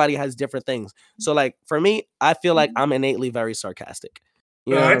 And everybody has different things. So like for me, I feel like I'm innately very sarcastic.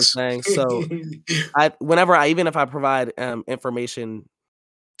 You know what I'm saying? So even if I provide information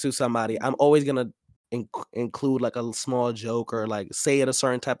to somebody, I'm always gonna include like a small joke or like say it a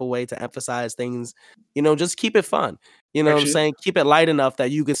certain type of way to emphasize things. You know, just keep it fun. You know what I'm saying? Keep it light enough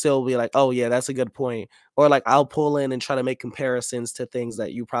that you can still be like, oh yeah, that's a good point. Or like I'll pull in and try to make comparisons to things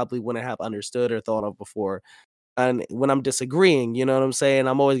that you probably wouldn't have understood or thought of before. And when I'm disagreeing, you know what I'm saying?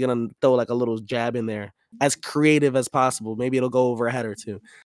 I'm always gonna throw like a little jab in there, as creative as possible. Maybe it'll go over a head or two.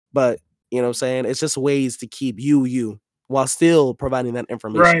 But you know what I'm saying? It's just ways to keep you while still providing that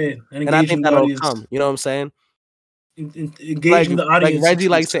information. Right. And I think that'll come. You know what I'm saying? Engaging the audience. Like Reggie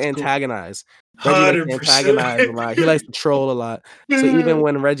likes to antagonize. Reggie likes to antagonize a lot. He likes to troll a lot. So even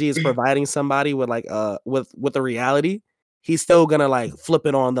when Reggie is providing somebody with like with a reality, he's still gonna like flip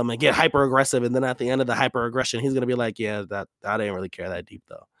it on them and get hyper aggressive. And then at the end of the hyper aggression, he's gonna be like, yeah, that I didn't really care that deep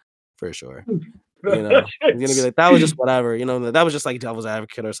though, for sure. You know, he's gonna be like, that was just whatever. You know, that was just like devil's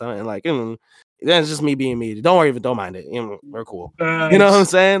advocate or something. Like, that's just me being me. Don't mind it. You know, we're cool. You know what I'm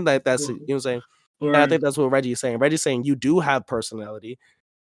saying? Like that's you know what I'm saying. And I think that's what Reggie's saying. Reggie's saying you do have personality,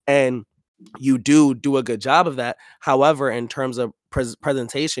 and you do a good job of that. However, in terms of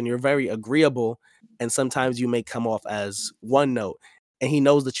presentation, you're very agreeable, and sometimes you may come off as one note. And he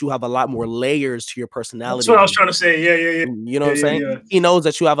knows that you have a lot more layers to your personality. That's what I was trying to say. Yeah. You know what I'm saying? Yeah. He knows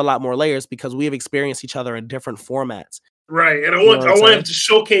that you have a lot more layers because we have experienced each other in different formats. Right. And I want him to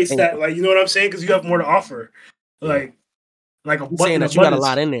showcase that, like, you know what I'm saying? Because you have more to offer. Like I'm saying that you got a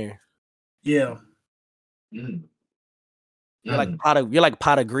lot in there. Yeah. Mm. You're like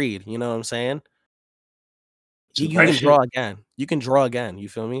pot of greed. You know what I'm saying? You can draw again. You can draw again. You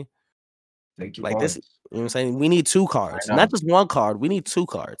feel me? Thank you. Like this. You know what I'm saying? We need 2 cards, not just 1 card. We need 2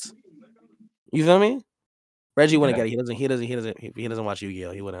 cards. You feel me? Reggie wouldn't get it. He doesn't watch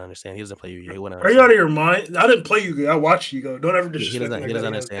Yu-Gi-Oh. He wouldn't understand. He doesn't play Yu-Gi-Oh. Are you out of your mind? I didn't play Yu-Gi-Oh. I watched Yu-Gi-Oh. Don't ever disrespect. He doesn't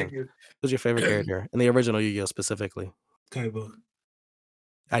understand. Who's your favorite character in the original Yu-Gi-Oh specifically? Kaiba.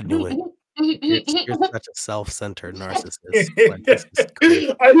 I knew it. You're such a self-centered narcissist.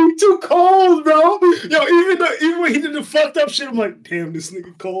 I need too cold, bro. Yo, even when he did the fucked up shit, I'm like, damn, this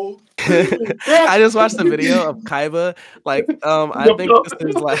nigga cold. I just watched the video of Kaiba. Like, I think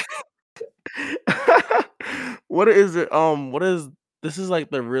this is like, what is it? This is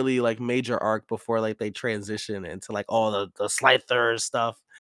like the really like major arc before like they transition into like all the Slyther stuff.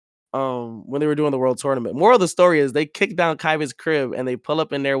 When they were doing the world tournament. Moral of the story is they kick down Kaiba's crib and they pull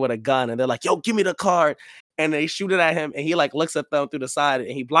up in there with a gun and they're like, yo, give me the card. And they shoot it at him and he like looks at them through the side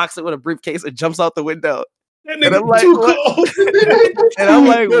and he blocks it with a briefcase and jumps out the window. And I'm like, what? And I'm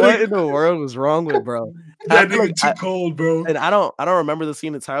like, what in the world was wrong with bro? That nigga too cold, bro. And I don't remember the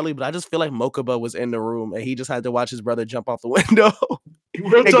scene entirely, but I just feel like Mokuba was in the room and he just had to watch his brother jump off the window.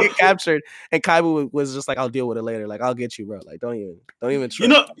 And get captured, and Kaiba was just like, "I'll deal with it later. Like, I'll get you, bro. Like, don't even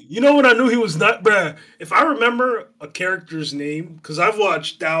try." You know what I knew he was not, bro. If I remember a character's name, because I've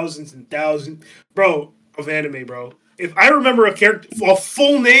watched thousands and thousands, bro, of anime, bro. If I remember a character, a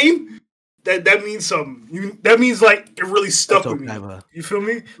full name, that means something. That means like it really stuck with me. Kaiba. You feel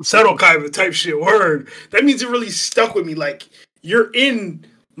me? Seto Kaiba type shit. Word. That means it really stuck with me. Like you're in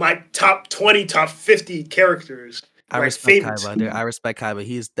my top 20, top 50 characters. I respect Kaiba, dude. I respect Kaiba.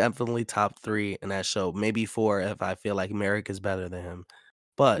 He's definitely top 3 in that show. Maybe 4 if I feel like Merrick is better than him.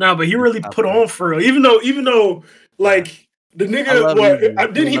 But he really put on for real. Even though like the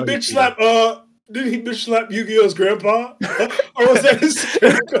nigga didn't he bitch slap Did he bitch slap Yu-Gi-Oh's grandpa? Or was that his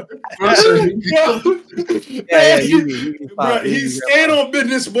character? Bro, he's staying on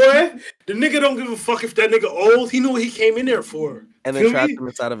business, boy. The nigga don't give a fuck if that nigga old. He knew what he came in there for. And then trapped him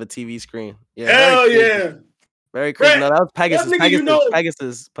inside of a TV screen. Yeah, hell yeah. Very crazy. No, that was Pegasus.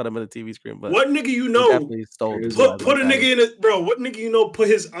 Pegasus put him in a TV screen. But what nigga you know definitely stole put a nigga in it, bro? What nigga you know put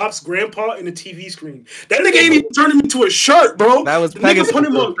his ops grandpa in a TV screen? That nigga ain't even turned him into a shirt, bro. That was Pegasus.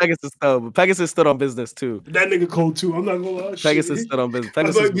 Pegasus stood on business too. That nigga cold too. I'm not gonna lie. Pegasus stood on business.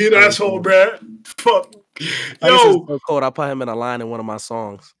 Pegasus might be an asshole, bro. Fuck. Pegasus is so cold. I put him in a line in one of my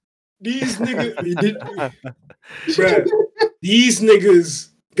songs. These niggas, bro. These niggas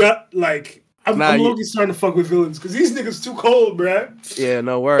got like. I'm low-key starting to fuck with villains because these niggas too cold, bruh. Yeah,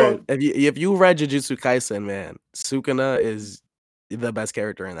 no word. If you read Jujutsu Kaisen, man, Sukuna is the best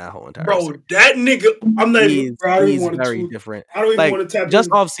character in that whole entire series. That nigga, I'm not even. Bro, he's very different. I don't even want to tap just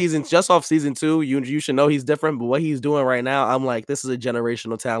off season 2. You should know he's different. But what he's doing right now, I'm like, this is a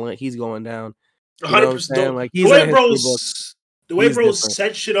generational talent. He's going down. 100%. Like the way bro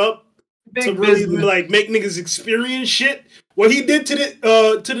set shit up to really like make niggas experience shit. What he did to the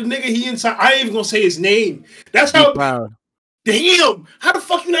nigga he inside, I ain't even gonna say his name. That's how. Damn, how the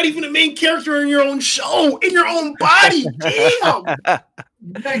fuck you not even a main character in your own show, in your own body? Damn,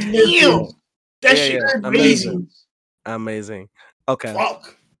 damn, that shit crazy. Amazing. Okay.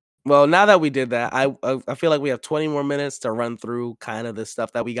 Fuck. Well, now that we did that, I feel like we have 20 more minutes to run through kind of the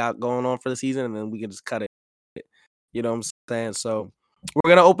stuff that we got going on for the season, and then we can just cut it. You know what I'm saying? So we're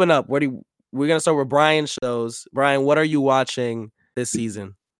gonna open up. We're going to start with Brian's shows. Brian, what are you watching this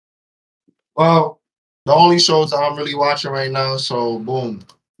season? Well, the only shows that I'm really watching right now, so boom.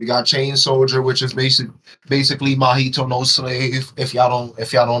 We got Chain Soldier, which is basically Mahito no Slave, if y'all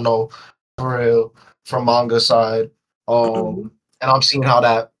don't know, for real, from manga side. And I'm seeing how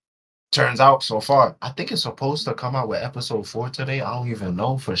that turns out so far. I think it's supposed to come out with episode 4 today. I don't even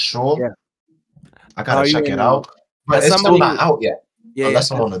know for sure. Yeah. I gotta check it out. But it's still not out yet. Yeah,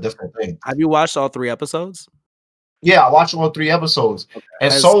 unless I'm on a different thing. Have you watched all 3 episodes? Yeah, I watched all 3 episodes. Okay.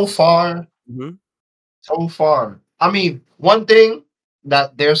 And so far, I mean, one thing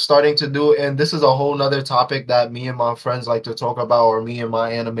that they're starting to do, and this is a whole nother topic that me and my friends like to talk about, or me and my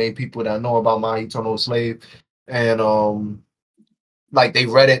anime people that know about Mahito no Slave, and like they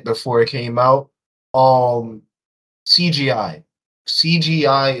read it before it came out. CGI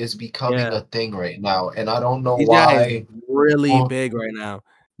is becoming a thing right now, and I don't know why. Really big right now.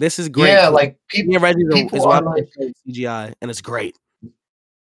 This is great. Yeah, like people is watching like, CGI, and it's great.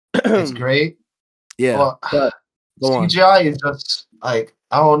 It's great. Yeah, but CGI is just like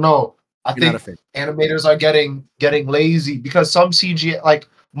I don't know. I think animators are getting lazy because some CGI, like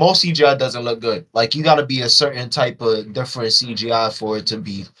most CGI, doesn't look good. Like you got to be a certain type of different CGI for it to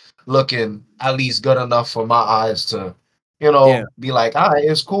be looking at least good enough for my eyes to, be like, all right,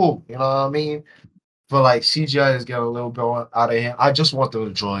 it's cool. You know what I mean? But like CGI is getting a little bit out of hand. I just want them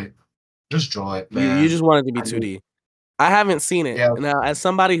to draw it. Just draw it, man. You just want it to be 2D. I haven't seen it. Yeah. Now, as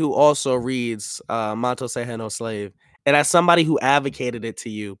somebody who also reads Mato Seihen no Slave, and as somebody who advocated it to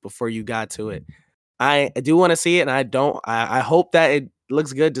you before you got to it, I do want to see it, and I hope that it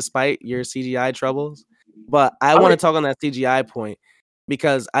looks good despite your CGI troubles. But I want to talk on that CGI point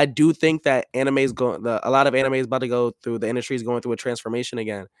because I do think that a lot of anime is about to go through, the industry is going through a transformation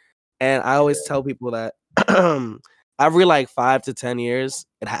again. And I always tell people that every like 5 to 10 years,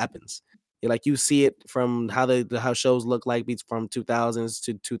 it happens. Like you see it from how shows look like from 2000s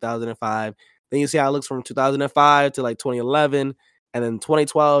to 2005. Then you see how it looks from 2005 to like 2011, and then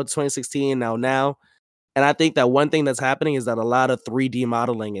 2012, 2016, now. And I think that one thing that's happening is that a lot of 3D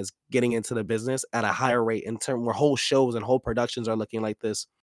modeling is getting into the business at a higher rate in terms where whole shows and whole productions are looking like this.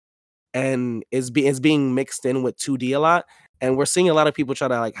 And it's being mixed in with 2D a lot. And we're seeing a lot of people try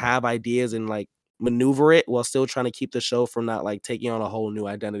to like have ideas and like maneuver it while still trying to keep the show from not like taking on a whole new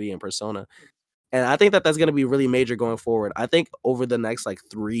identity and persona. And I think that that's going to be really major going forward. I think over the next like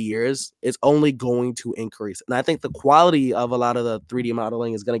 3 years, it's only going to increase. And I think the quality of a lot of the 3D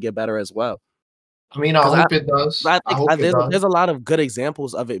modeling is going to get better as well. I mean, I hope it does. I think there's a lot of good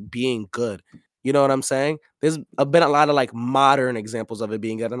examples of it being good. You know what I'm saying? There's been a lot of like modern examples of it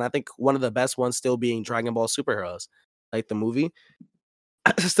being good. And I think one of the best ones still being Dragon Ball Superheroes, like the movie.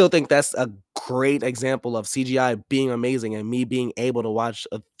 I still think that's a great example of CGI being amazing and me being able to watch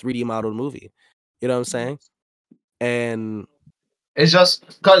a 3D modeled movie. You know what I'm saying? And it's just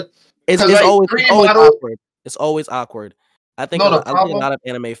because it's like, always awkward. It's always awkward. I think a lot of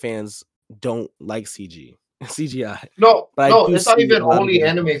anime fans don't like CGI. No, it's not even only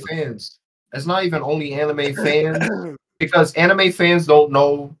anime fans. It's not even only anime fans because anime fans don't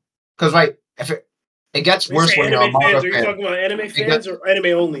know. Because right, it gets worse when you're a manga fans. Are you fan. talking about anime fans or anime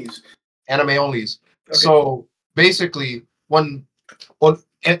onlys? Anime onlys. Okay. So basically, when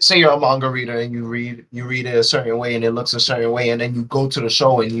say you're a manga reader and you read it a certain way and it looks a certain way, and then you go to the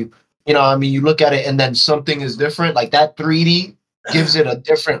show and you know what I mean, you look at it and then something is different, like that 3D gives it a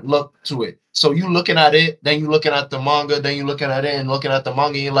different look to it. So you looking at it, then you looking at the manga, then you looking at it and looking at the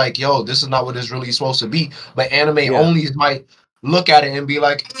manga, and you're like, yo, this is not what it's really supposed to be. But anime onlys might look at it and be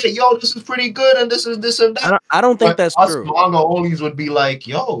like, hey, yo, this is pretty good, and this is this and that. I don't think that's us true. Manga onlys would be like,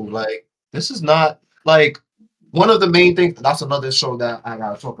 yo, like this is not like one of the main things. That's another show that I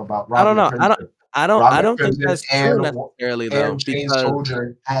gotta talk about. I don't know. I don't think that's true necessarily though. And James Because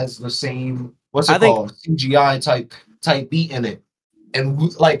Soldier has the same called CGI type beat in it,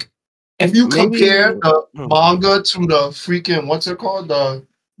 and like if you compare the manga to the freaking what's it called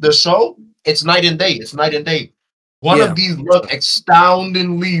the show, it's night and day. It's night and day. One of these look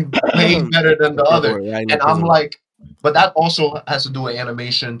astoundingly way better than the other, and I'm like, but that also has to do with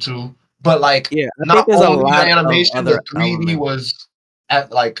animation too. But like, not only the animation, the 3D was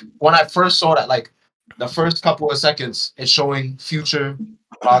at like when I first saw that, like the first couple of seconds, it's showing future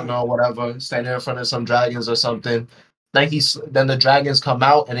Ragnar or whatever standing in front of some dragons or something. Then the dragons come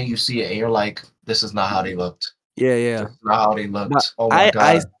out, and then you see it, and you're like, this is not how they looked. Yeah. This is not how they looked. But oh my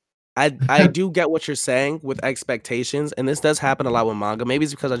god. I do get what you're saying with expectations, and this does happen a lot with manga. Maybe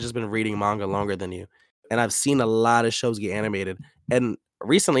it's because I've just been reading manga longer than you, and I've seen a lot of shows get animated. And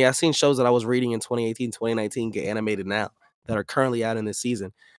recently, I've seen shows that I was reading in 2018, 2019 get animated now that are currently out in this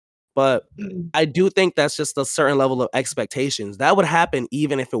season. But I do think that's just a certain level of expectations. That would happen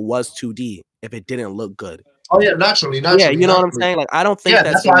even if it was 2D, if it didn't look good. Oh yeah, naturally. Yeah, you know what I'm saying? Like, I don't think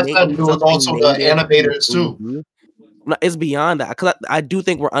that's why I said it was also the animators too. It's beyond that, because I do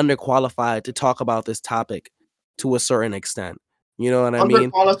think we're underqualified to talk about this topic to a certain extent. You know what I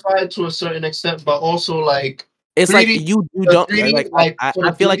mean? Underqualified to a certain extent, but also like it's 3D, like you don't 3D, like I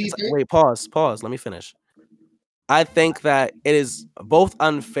feel like wait, pause. Let me finish. I think that it is both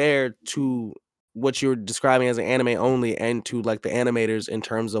unfair to what you're describing as an anime only and to like the animators in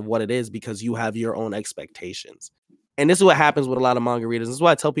terms of what it is, because you have your own expectations. And this is what happens with a lot of manga readers. This is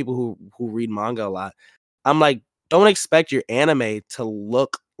why I tell people who read manga a lot. I'm like, don't expect your anime to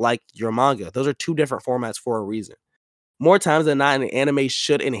look like your manga. Those are two different formats for a reason. More times than not, an anime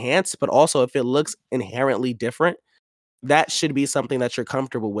should enhance, but also if it looks inherently different, that should be something that you're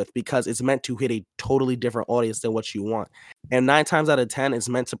comfortable with, because it's meant to hit a totally different audience than what you want. And 9 times out of 10, it's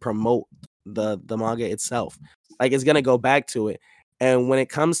meant to promote the manga itself. Like, it's gonna go back to it. And when it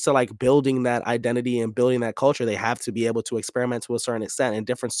comes to like building that identity and building that culture, they have to be able to experiment to a certain extent, and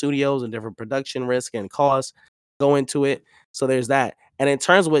different studios and different production risk and costs go into it. So there's that. And in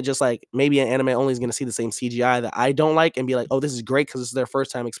terms with just like maybe an anime only is going to see the same CGI that I don't like and be like, oh, this is great because this is their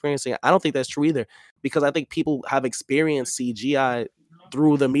first time experiencing it. I don't think that's true either, because I think people have experienced CGI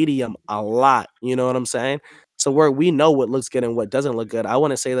through the medium a lot. You know what I'm saying? So where we know what looks good and what doesn't look good, I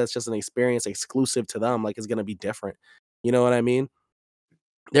want to say that's just an experience exclusive to them. Like, it's going to be different. You know what I mean?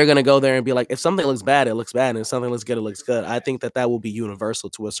 They're going to go there and be like, if something looks bad, it looks bad. And if something looks good, it looks good. I think that will be universal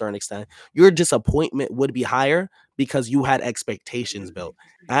to a certain extent. Your disappointment would be higher because you had expectations built.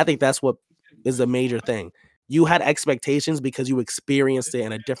 And I think that's what is a major thing. You had expectations because you experienced it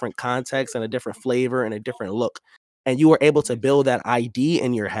in a different context and a different flavor and a different look. And you were able to build that ID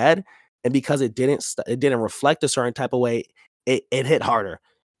in your head. And because it didn't reflect a certain type of way, it hit harder.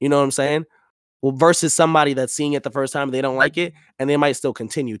 You know what I'm saying? Well, versus somebody that's seeing it the first time, they don't like it, and they might still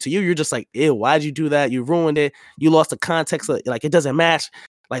continue. To you, you're just like, ew, why'd you do that? You ruined it. You lost the context. Like, it doesn't match.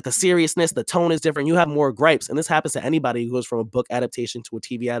 Like, the seriousness, the tone is different. You have more gripes. And this happens to anybody who goes from a book adaptation to a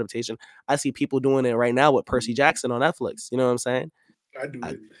TV adaptation. I see people doing it right now with Percy Jackson on Netflix. You know what I'm saying? I do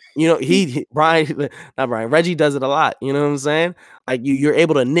it. You know, Reggie does it a lot. You know what I'm saying? Like, you're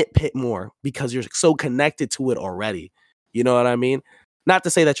able to nitpick more because you're so connected to it already. You know what I mean? Not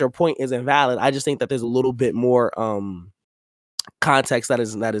to say that your point is invalid. I just think that there's a little bit more context that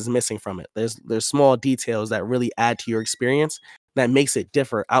is missing from it. There's small details that really add to your experience that makes it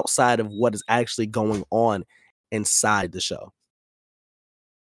differ outside of what is actually going on inside the show.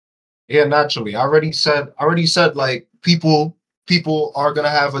 Yeah, naturally. I already said like people are gonna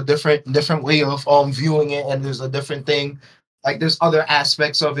have a different way of viewing it, and there's a different thing. Like, there's other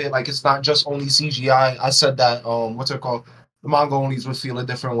aspects of it. Like, it's not just only CGI. I said that what's it called? The manga onlys would feel a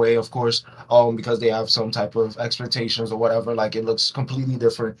different way, of course, because they have some type of expectations or whatever. Like, it looks completely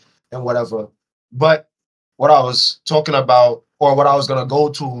different and whatever. But what I was talking about, or what I was gonna go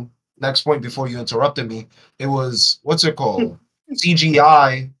to next point before you interrupted me, it was what's it called?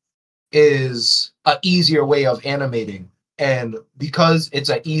 CGI is an easier way of animating, And because it's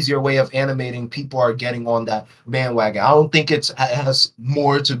an easier way of animating, people are getting on that bandwagon. I don't think it has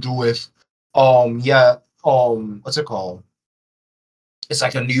more to do with what's it called? It's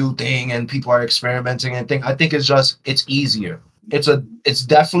like a new thing and people are experimenting and I think it's easier. It's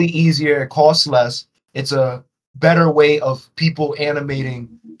definitely easier, it costs less. It's a better way of people animating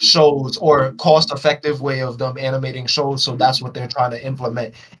shows, or cost effective way of them animating shows. So that's what they're trying to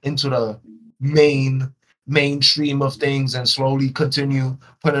implement into the mainstream of things, and slowly continue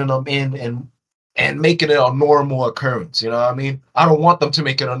putting them in and making it a normal occurrence. You know what I mean? I don't want them to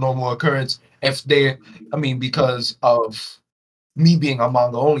make it a normal occurrence because of me being a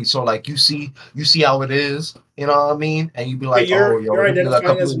manga only. So like you see how it is, you know what I mean? And you be like, Wait, oh yo, you're this is a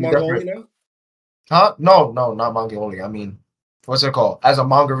identifying as completely manga only different. now? Huh? No, not manga only. I mean, what's it called? As a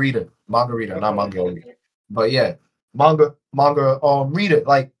manga reader, Okay, not manga only. okay. But yeah, manga read it.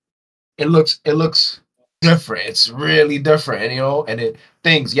 Like it looks different. It's really different, you know. And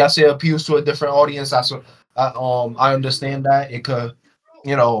yes, it appeals to a different audience. That's what I understand that it could,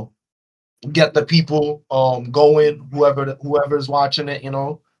 you know, get the people going, whoever's watching it, you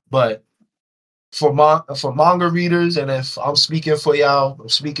know. But for manga readers, and if I'm speaking for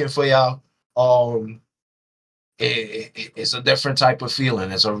y'all, um it's a different type of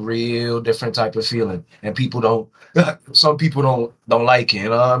feeling. It's a real different type of feeling, and some people don't like it. You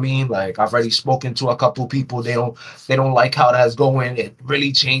know what I mean? Like I've already spoken to a couple people. They don't like how that's going. It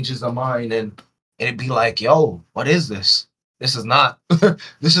really changes the mind, and it'd be like, yo, what is this? This is not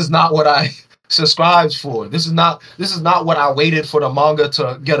this is not what I subscribed for. This is not what I waited for the manga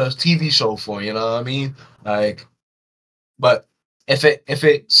to get a TV show for. You know what I mean? Like, but if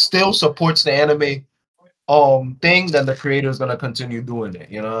it still supports the anime thing, then the creator is gonna continue doing it.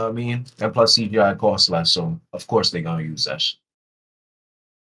 You know what I mean? And plus CGI costs less, so of course they're gonna use that shit.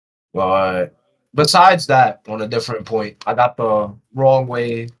 But besides that, on a different point, I got the wrong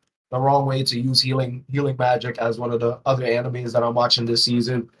way to use healing magic as one of the other animes that I'm watching this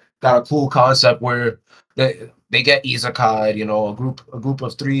season. Got a cool concept where they get isekai. You know, a group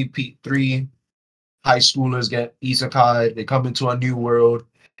of three high schoolers get isekai. They come into a new world,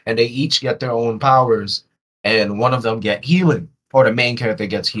 and they each get their own powers. And one of them get healing, or the main character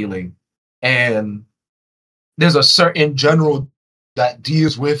gets healing. And there's a certain general that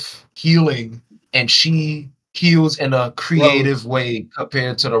deals with healing, and she heals in a creative way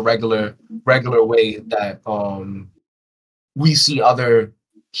compared to the regular way that we see other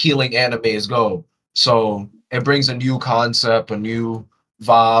healing animes go. So it brings a new concept, a new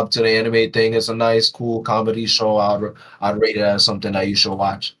vibe to the anime thing. It's a nice, cool comedy show. I'd rate it as something that you should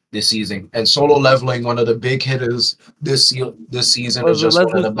watch this season. And Solo Leveling, one of the big hitters this season, is just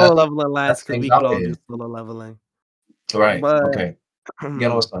Let's one do of the solo leveling last, best because things we could out all do there. solo leveling. Right. But Okay.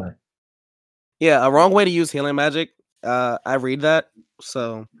 Get on side. yeah, a wrong way to use healing magic. I read that,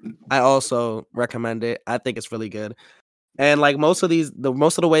 so I also recommend it. I think it's really good. And like most of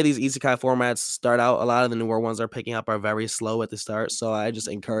the way these isekai formats start out, a lot of the newer ones are picking up are very slow at the start. So I just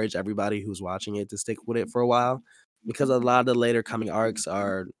encourage everybody who's watching it to stick with it for a while, because a lot of the later coming arcs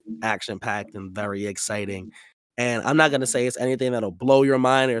are action packed and very exciting. And I'm not gonna say it's anything that'll blow your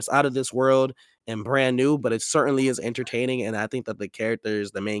mind or it's out of this world and brand new, but it certainly is entertaining. And I think that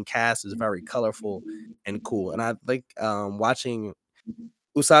the main cast is very colorful and cool. And I think watching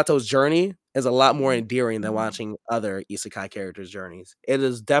Usato's journey is a lot more endearing than watching other isekai characters' journeys. It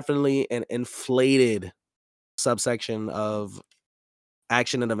is definitely an inflated subsection of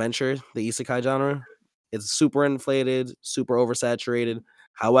action and adventure, the isekai genre. It's super inflated, super oversaturated.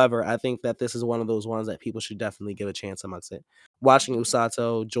 However, I think that this is one of those ones that people should definitely give a chance amongst it. Watching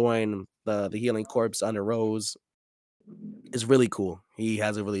Usato join the Healing Corps under Rose is really cool. He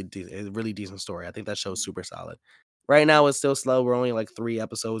has a really decent story. I think that show's super solid. Right now, it's still slow. We're only like 3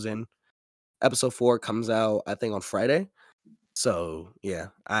 episodes in. Episode 4 comes out, I think, on Friday. So yeah,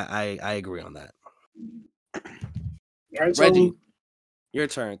 I agree on that. All right, Reggie, your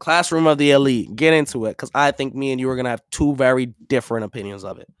turn. Classroom of the Elite. Get into it, because I think me and you are gonna have 2 very different opinions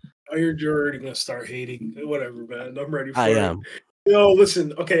of it. Oh, you're already gonna start hating. Whatever, man. I'm ready for I it. am. Yo,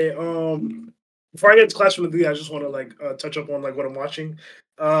 listen. Okay. Before I get to Classroom of the Elite, I just want to touch up on like what I'm watching.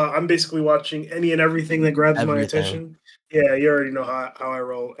 I'm basically watching any and everything that grabs my attention. Yeah, you already know how I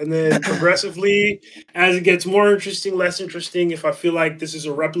roll. And then progressively, as it gets more interesting, less interesting, if I feel like this is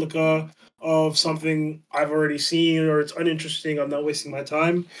a replica of something I've already seen or it's uninteresting, I'm not wasting my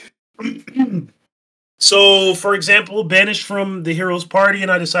time. So, for example, banished from the hero's party,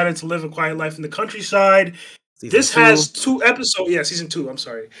 and I decided to live a quiet life in the countryside. This has 2 episodes. Yeah, season 2. I'm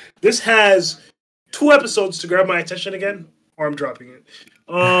sorry. This has 2 episodes to grab my attention again, or I'm dropping it.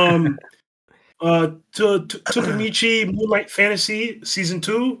 Tsukimichi Moonlight Fantasy Season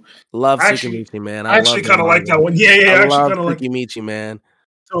 2. Love Actually, Tsukimichi, man. I I actually love that kind of like that manga. one. Yeah, I I actually love kind of like. Tsukimichi, man.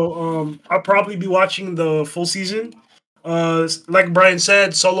 So I'll probably be watching the full season. Like Brian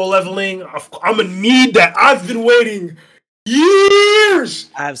said, Solo Leveling. I'm gonna need that. I've been waiting years.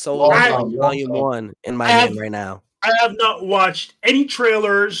 I have Solo Long Leveling time, long Volume time. 1 in my I have hand right now. I have not watched any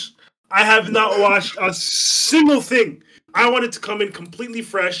trailers. I have not watched a single thing. I wanted to come in completely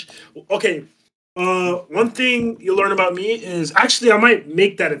fresh. Okay. One thing you learn about me is actually I might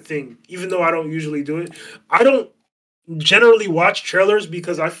make that a thing, even though I don't usually do it. I don't generally watch trailers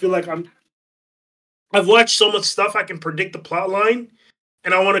because I feel like I've watched so much stuff I can predict the plot line,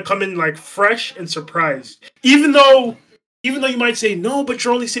 and I want to come in like fresh and surprised. Even though you might say no, but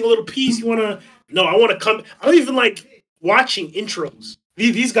you're only seeing a little piece. You want to no, I want to come. I don't even like watching intros.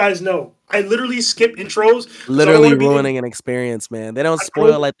 These guys know. I literally skip intros because I don't want Literally to be. ruining an experience, man. They don't I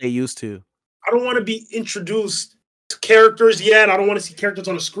spoil don't. like they used to. I don't want to be introduced to characters yet. I don't want to see characters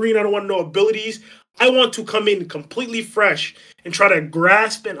on the screen. I don't want to know abilities. I want to come in completely fresh and try to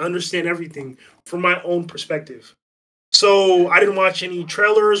grasp and understand everything from my own perspective. So I didn't watch any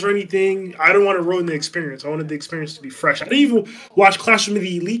trailers or anything. I didn't want to ruin the experience. I wanted the experience to be fresh. I didn't even watch Classroom of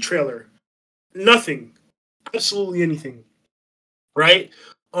the Elite trailer. Nothing. Absolutely anything. Right?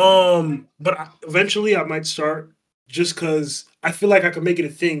 Eventually I might start just because I feel like I could make it a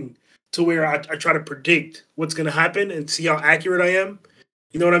thing to where I try to predict what's gonna happen and see how accurate I am.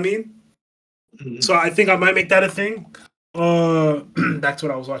 You know what I mean? Mhm. So I think I might make that a thing. That's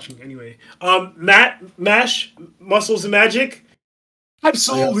what I was watching anyway. Mash Muscles and Magic,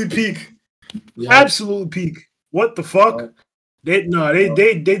 absolutely peak, Yeah. absolutely peak. What the fuck? Yeah.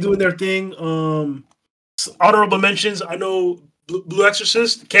 They doing their thing. Honorable mentions. I know Blue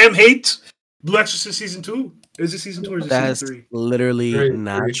Exorcist. Cam hates Blue Exorcist season 2. Is it season 2 or is it season That's 3? literally Great,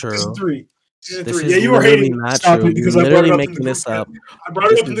 not great. Season true. 3. Season This 3. Yeah, is you were literally hating. not Stop true. it You're because I brought literally it up in the making group this chat. up. I brought it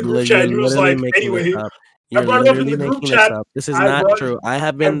This up in is the group you're chat and you was literally like, making this anyway. up. I You're brought it up in literally the group making this chat. up. This is I not brought true. I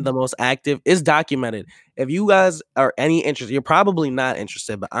have I, been the most active. It's documented. If you guys are any interest, you're probably not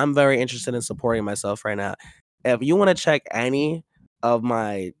interested, but I'm very interested in supporting myself right now. If you want to check any of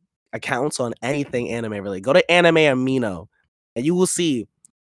my accounts on anything anime related, go to Anime Amino, and you will see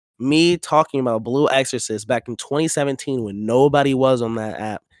me talking about Blue Exorcist back in 2017 when nobody was on that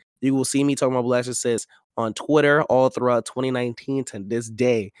app. You will see me talking about Blue Exorcist on Twitter all throughout 2019 to this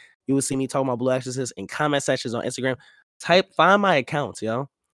day. You will see me talking about Blue Exorcist in comment sections on Instagram. Find my accounts, yo.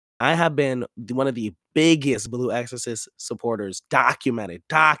 I have been one of the biggest Blue Exorcist supporters. Documented.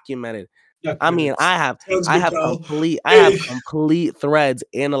 I mean, sounds good, pal. I have Hey, complete threads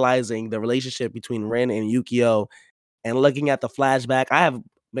analyzing the relationship between Ren and Yukio and looking at the flashback. I have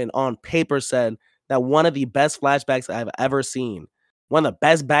been on paper said that one of the best flashbacks I've ever seen, one of the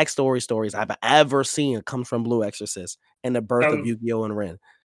best backstory stories I've ever seen comes from Blue Exorcist and the birth of sound, Yu-Gi-Oh! And Ren.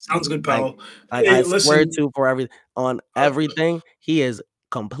 sounds good, Like, pal. I Hey, swear listen, to on uh, everything, he is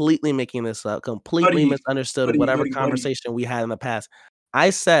completely making this up, completely buddy, misunderstood whatever buddy. conversation we had in the past. I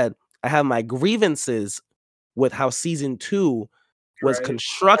said I have my grievances with how season 2 was Right.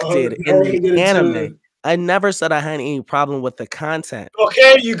 constructed Now in we're gonna the get anime. into. I never said I had any problem with the content.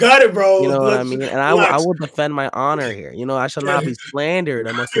 Okay, you got it, You bro. know what I Let's mean? And I relax. will defend my honor here. You know, I shall not Okay. be slandered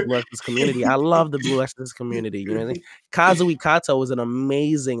amongst the Blue Exorcist community. I love the Blue Exorcist community. You know what I mean? Kazui Kato is an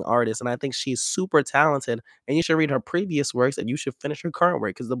amazing artist, and I think she's super talented. And you should read her previous works, and you should finish her current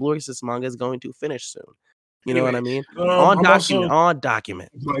work because the Blue Exorcist manga is going to finish soon. You know what I Anyway, mean? I'm also. On document,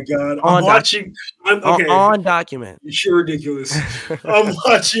 Oh my God, I'm on document, watching. I'm okay. on document. You're ridiculous. I'm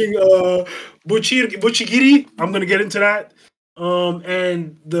watching Buchigiri. I'm gonna get into that.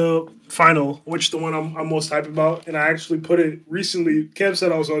 And the final, which the one I'm most hyped about, and I actually put it recently. Kev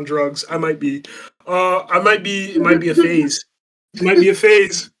said I was on drugs. I might be. I might be. It might be a phase. It might be a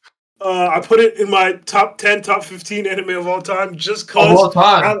phase. I put it in my top 10, top 15 anime of all time, just Of cause. all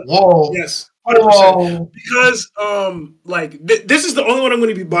time. Whoa. Yes, 100%. Whoa. Because like this is the only one I'm going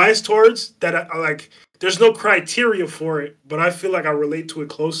to be biased towards. That I like. There's no criteria for it, but I feel like I relate to it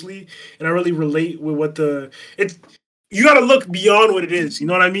closely, and I really relate with what it's. You got to look beyond what it is. You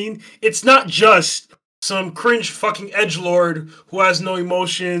know what I mean? It's not just some cringe fucking edgelord who has no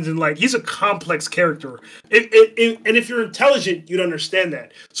emotions and like he's a complex character. And if you're intelligent, you'd understand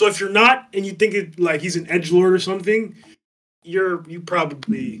that. So if you're not and you think it like he's an edgelord or something, you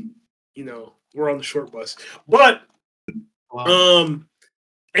probably we're on the short bus. But Wow.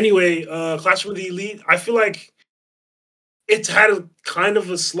 anyway, Classroom of the Elite, I feel like it's had a kind of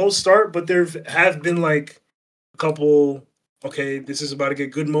a slow start, but there have been like a couple. Okay, this is about to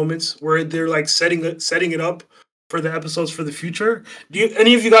get good moments where they're like setting it up for the episodes for the future. Do you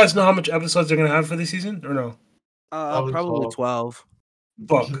any of you guys know how much episodes they're gonna have for this season or no? Probably 12.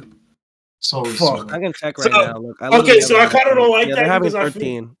 Fuck. So Fuck. I can check So- right now. Look, okay, so I kind of don't like yeah, that they're having because I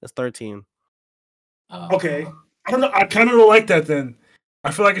 13. It's 13. okay. I don't know. I kind of don't like that. Then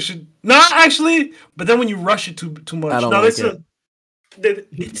I feel like it should not actually. But then when you rush it too much, I don't now like that's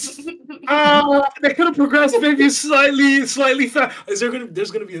they could have progressed maybe slightly fast. There's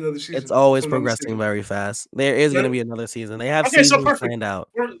gonna be another season. It's always if I'm not progressing mistaken. very fast. There is Yeah. going to be another season. They have Okay, so seasons perfect. planned out.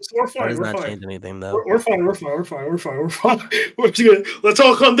 We're That fine. does We're not fine. change anything, though. We're fine. We're good. Let's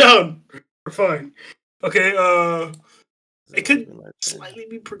all calm down. We're fine. Okay. It could slightly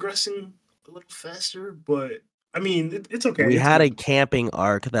be progressing a little faster, but I mean, it's okay. We it's had good. a camping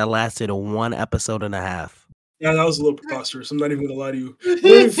arc that lasted 1 episode and a half. Yeah, that was a little preposterous. I'm not even gonna lie to you. I don't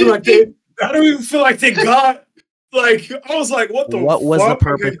even feel like they got like I was like, what the What was the fuck?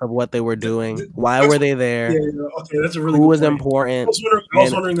 purpose of what they were doing? Why were they there? Yeah, okay, that's a really Who good was point. important? I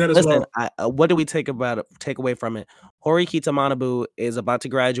was wondering that as Listen, well. what do we take away from it? Horikita Manabu is about to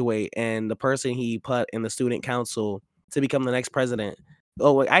graduate, and the person he put in the student council to become the next president.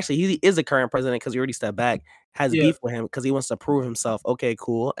 Oh, well, actually, he is the current president because he already stepped back. Has beef with him because he wants to prove himself. Okay,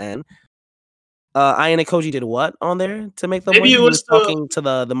 cool. And Ayane Koji did what on there to make them Maybe win? it He was was talking to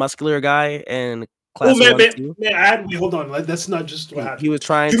the muscular guy in class man, 1-2. hold on. That's not just what happened. He was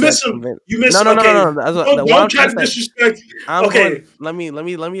trying You to missed him. convince. You missed No. Don't try to disrespect. Okay. Let me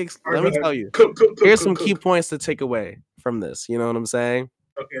tell you. Cool, Here's some key points to take away from this. You know what I'm saying?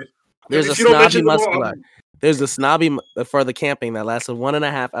 Okay. There's a snobby muscular. There's a snobby for the camping that lasted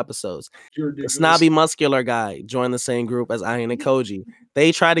 1.5 episodes. The snobby muscular guy joined the same group as Ayane Koji.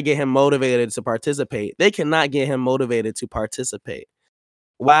 They try to get him motivated to participate. They cannot get him motivated to participate.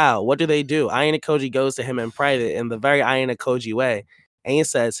 Wow, what do? Ayane Koji goes to him in private in the very Ayane Koji way. And he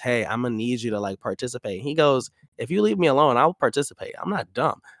says, hey, I'm going to need you to like participate. He goes, if you leave me alone, I'll participate. I'm not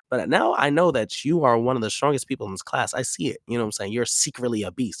dumb. But now I know that you are one of the strongest people in this class. I see it. You know what I'm saying? You're secretly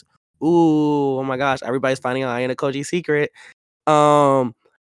a beast. Ooh, oh my gosh. Everybody's finding out Ayane Koji's secret. Horikita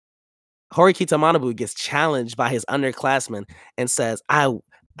Manabu gets challenged by his underclassmen and says, I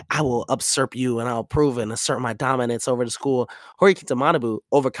will usurp you and I'll prove and assert my dominance over the school. Horikita Manabu,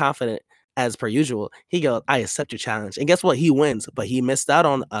 overconfident as per usual, he goes, I accept your challenge. And guess what? He wins, but he missed out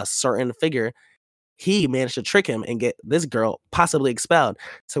on a certain figure. He managed to trick him and get this girl possibly expelled.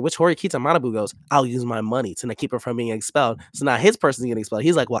 To which Horikita Manabu goes, I'll use my money to keep her from being expelled. So now his person's getting expelled.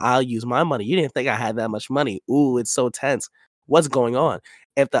 He's like, well, I'll use my money. You didn't think I had that much money. Ooh, it's so tense. What's going on?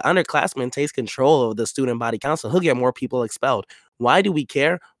 If the underclassman takes control of the student body council, he'll get more people expelled. Why do we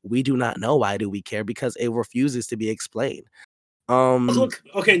care? We do not know why do we care because it refuses to be explained.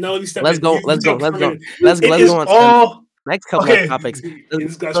 Okay, now let me step Let's in. go on next couple of topics.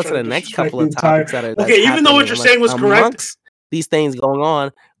 Let's go to the next couple of topics that are even though what you're saying was correct, these things going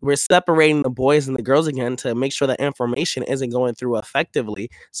on, we're separating the boys and the girls again to make sure that information isn't going through effectively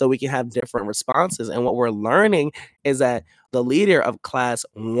so we can have different responses. And what we're learning is that the leader of class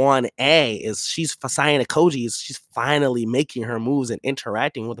 1A she's Sayane Koji. She's finally making her moves and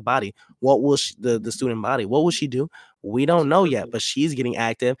interacting with the body. What will the student body? What will she do? We don't know yet, but she's getting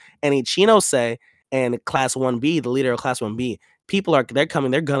active. And Ichinose and class 1B, the leader of class 1B,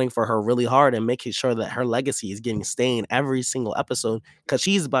 they're gunning for her really hard and making sure that her legacy is getting stained every single episode because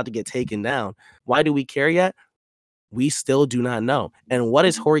she's about to get taken down. Why do we care yet? We still do not know. And what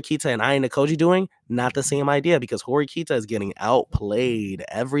is Horikita and Ayane Koji doing? Not the same idea because Horikita is getting outplayed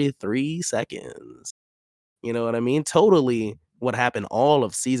every 3 seconds. You know what I mean? Totally what happened all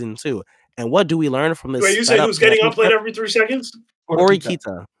of season 2. And what do we learn from this? Wait, you said who's getting outplayed every 3 seconds?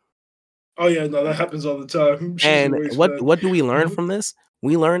 Horikita. Oh yeah, no, that happens all the time. And what do we learn from this?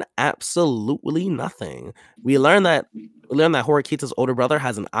 We learn absolutely nothing. We learn that Horikita's older brother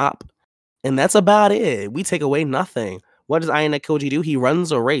has an op, and that's about it. We take away nothing. What does Ayane Koji do? He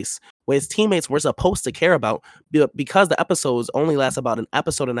runs a race where his teammates were supposed to care about, because the episodes only last about an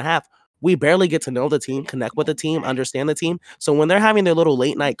episode and a half. We barely get to know the team, connect with the team, understand the team. So when they're having their little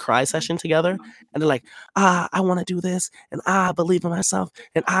late night cry session together and they're like, I want to do this and I believe in myself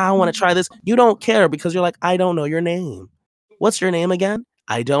and I want to try this, you don't care because you're like, I don't know your name. What's your name again?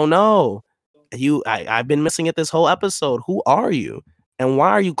 I don't know. I've been missing it this whole episode. Who are you? And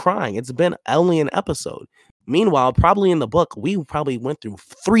why are you crying? It's been only an episode. Meanwhile, probably in the book, we probably went through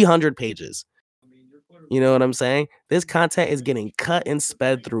 300 pages. You know what I'm saying? This content is getting cut and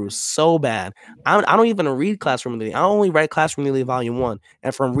sped through so bad. I don't even read Classroom Elite. I only read Classroom Elite Volume 1.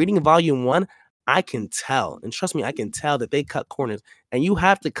 And from reading Volume 1, I can tell. And trust me, I can tell that they cut corners. And you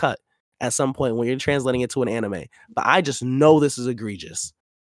have to cut at some point when you're translating it to an anime. But I just know this is egregious.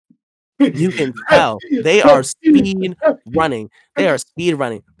 You can tell they are speed running. They are speed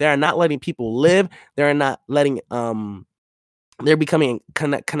running. They are not letting people live. They are not letting they're becoming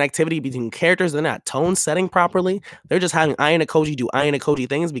connectivity between characters. They're not tone setting properly. They're just having Ayane Koji do Ayane Koji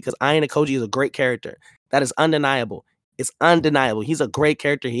things because Ayane Koji is a great character. That is undeniable. It's undeniable. He's a great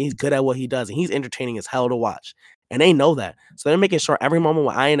character. He's good at what he does, and he's entertaining as hell to watch. And they know that. So they're making sure every moment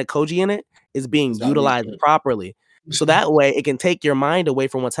with Ayane Koji in it is being utilized properly. So that way it can take your mind away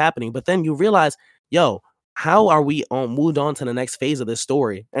from what's happening. But then you realize, yo, how are we moved on to the next phase of this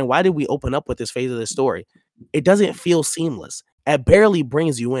story? And why did we open up with this phase of this story? It doesn't feel seamless. It barely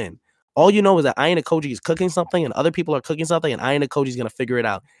brings you in. All you know is that Ayane Koji is cooking something and other people are cooking something and Ayane Koji is going to figure it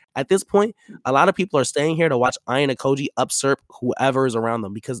out. At this point, a lot of people are staying here to watch Ayane Koji usurp whoever is around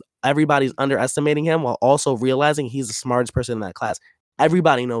them because everybody's underestimating him while also realizing he's the smartest person in that class.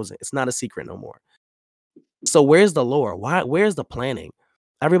 Everybody knows it. It's not a secret no more. So where's the lore? Where's the planning?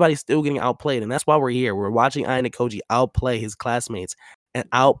 Everybody's still getting outplayed, and that's why we're here. We're watching Ayane Koji outplay his classmates and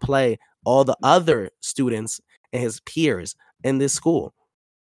outplay all the other students and his peers in this school.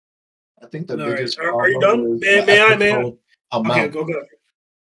 I think the biggest Are you done? May I? Okay, go.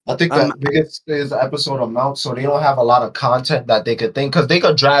 I think the biggest is the episode amount, so they don't have a lot of content that they could think because they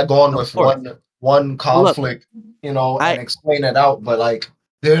could drag on with one conflict, and explain it out, but like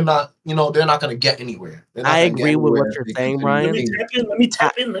they're not gonna get anywhere. I agree with what you're saying, Brian. Let me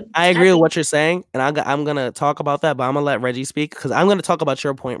tap in. I agree with what you're saying, and I'm gonna talk about that, but I'm gonna let Reggie speak because I'm gonna talk about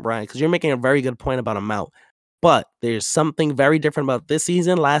your point, Brian, because you're making a very good point about amount. But there's something very different about this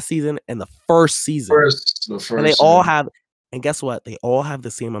season, last season, and the first season. The first and they all have, and guess what? They all have the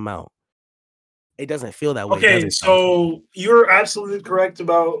same amount. It doesn't feel that way. Okay, so you're absolutely correct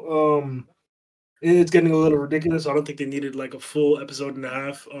about it's getting a little ridiculous. I don't think they needed like a full episode and a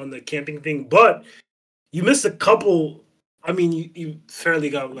half on the camping thing, but you missed a couple. I mean, you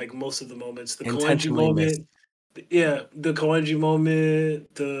fairly got like most of the moments. The Koenji moment. Yeah, the Koenji moment.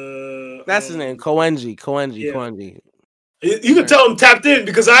 That's his name, Koenji. Yeah. Koenji. You can tell I'm tapped in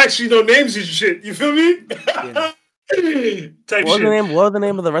because I actually know names and shit. You feel me? Yeah. What was the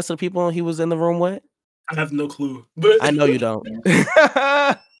name of the rest of the people he was in the room with? I have no clue, but I know you don't.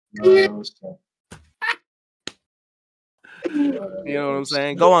 You know what I'm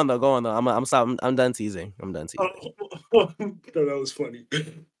saying? Go on though. I'm stopping. I'm done teasing. That was funny.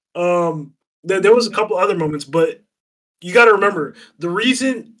 There was a couple other moments, but you got to remember the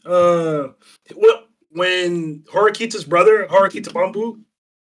reason. When Horikita's brother, Horikita Bambu,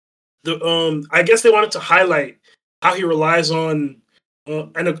 I guess they wanted to highlight how he relies on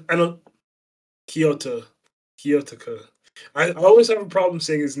Kyoto. I always have a problem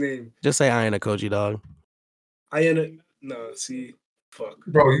saying his name. Just say Ayane Koji, dog. See, fuck.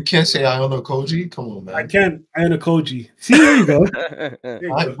 Bro, you can't say Ayane Koji? Come on, man. I can. Ayane Koji. See, there you go.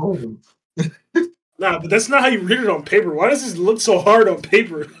 Nah, but that's not how you read it on paper. Why does this look so hard on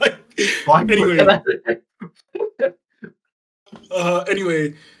paper? Anyway,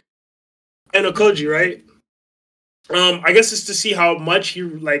 Ayane Koji, right? I guess it's to see how much he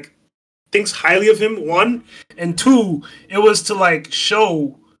like thinks highly of him. 1 and 2, it was to like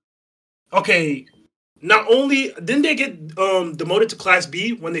show. Okay, not only didn't they get demoted to Class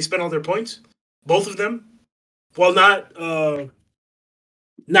B when they spent all their points, both of them. Well, not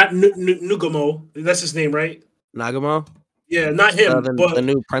Nugamo. That's his name, right? Nagamo. Yeah, not him. But the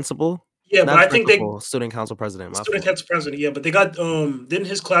new principal. Yeah, but I think student council president. Student council president. Yeah, but they got didn't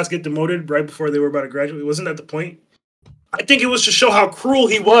his class get demoted right before they were about to graduate? Wasn't that the point? I think it was to show how cruel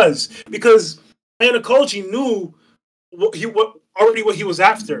he was because Ayane Koji knew what he was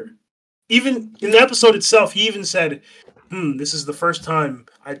after. Even in the episode itself, he even said, this is the first time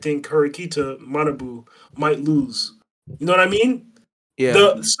I think Horikita Manabu might lose. You know what I mean? Yeah.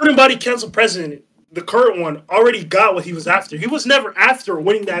 The student body council president, the current one, already got what he was after. He was never after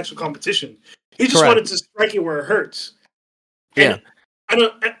winning the actual competition. He just wanted to strike it where it hurts. Yeah.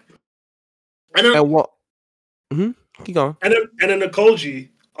 And what? Keep going. And then Koji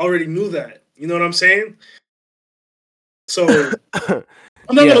already knew that. You know what I'm saying? So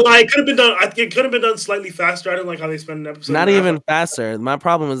I'm not gonna lie, it could have been done. It could have been done slightly faster. I didn't like how they spent an episode. Not even faster. My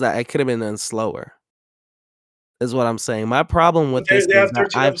problem is that it could have been done slower. Is what I'm saying. My problem with this they is have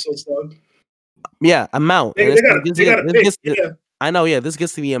 13 episodes, dog. Yeah, amount. They gotta pick. I know. Yeah, this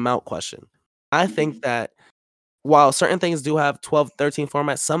gets to the amount question. I think that while certain things do have 12, 13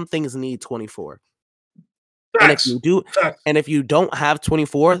 formats, some things need 24. Facts. And if you don't have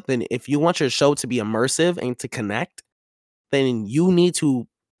 24, then if you want your show to be immersive and to connect, then you need to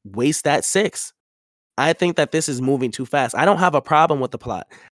waste that 6. I think that this is moving too fast. I don't have a problem with the plot.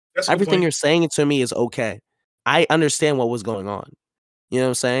 Everything you're saying to me is okay. I understand what was going on. You know what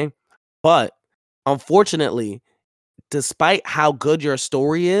I'm saying? But unfortunately, despite how good your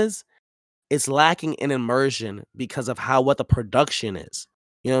story is, it's lacking in immersion because of what the production is.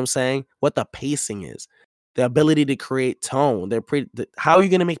 You know what I'm saying? What the pacing is, the ability to create tone. How are you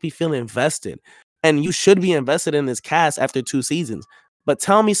going to make me feel invested? And you should be invested in this cast after 2 seasons. But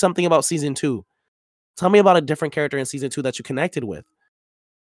tell me something about season 2. Tell me about a different character in season 2 that you connected with.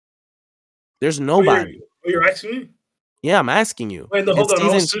 There's nobody. You're asking me? Yeah, I'm asking you. Wait, no, hold on.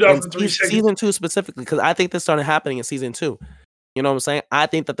 I'll sit down for 3 seconds. Season 2 specifically, because I think this started happening in season 2. You know what I'm saying? I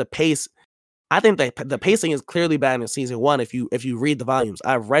think that the pacing is clearly bad in season 1 if you read the volumes.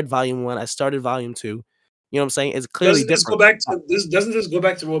 I've read volume 1, I started volume 2. You know what I'm saying? It's clearly different. Doesn't this go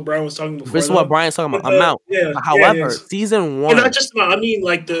back to what Brian was talking before? This is what Brian's talking about. Amount. Yeah. However, season 1. And not just amount. I mean,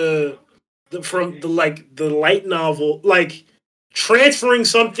 like the light novel, like transferring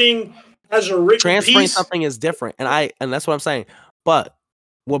something as a written piece. Something is different, and that's what I'm saying. But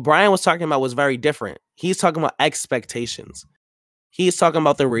what Brian was talking about was very different. He's talking about expectations. He's talking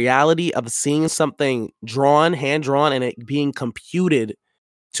about the reality of seeing something hand drawn, and it being computed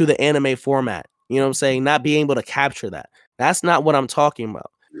to the anime format. You know what I'm saying? Not being able to capture that. That's not what I'm talking about.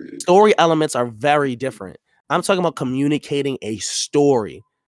 Story elements are very different. I'm talking about communicating a story.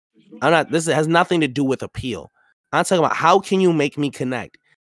 This has nothing to do with appeal. I'm talking about how can you make me connect?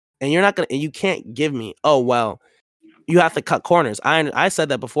 And you can't give me, oh, well, you have to cut corners. I said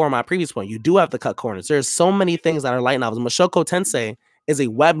that before in my previous point. You do have to cut corners. There's so many things that are light novels. Mushoku Tensei is a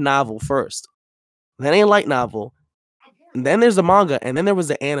web novel first. Then a light novel. And then there's the manga. And then there was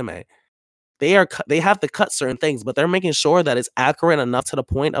the anime. They have to cut certain things, but they're making sure that it's accurate enough to the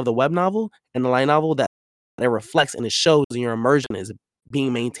point of the web novel and the light novel that it reflects and it shows and your immersion is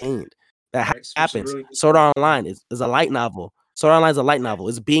being maintained. That happens. Really Sword Art Online is a light novel. Sword Art Online is a light novel.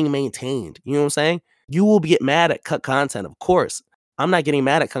 It's being maintained. You know what I'm saying? You will get mad at cut content, of course. I'm not getting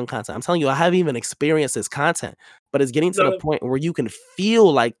mad at cut content. I'm telling you, I haven't even experienced this content, but it's getting to the point where you can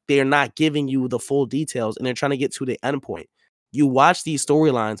feel like they're not giving you the full details and they're trying to get to the end point. You watch these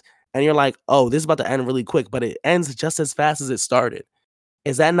storylines and you're like, oh, this is about to end really quick, but it ends just as fast as it started.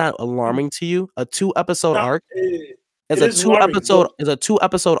 Is that not alarming to you? A 2-episode arc is a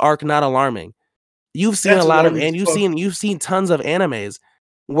 2-episode arc not alarming? You've seen a lot of, and you've seen tons of animes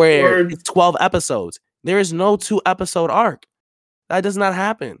where it's 12 episodes. There is no 2-episode arc. That does not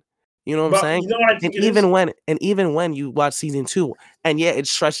happen. You know what I'm saying? You know what I think even when you watch season 2, and yeah,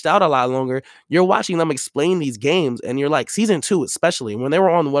 it's stretched out a lot longer. You're watching them explain these games, and you're like, season 2, especially when they were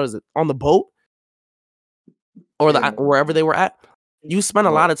on on the boat or wherever they were at. You spend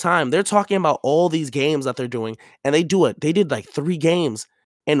a lot of time. They're talking about all these games that they're doing, and they did like 3 games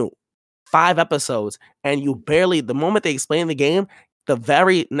in 5 episodes, and the moment they explain the game, the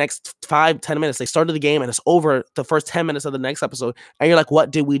very next 5-10 minutes, they started the game and it's over the first 10 minutes of the next episode. And you're like,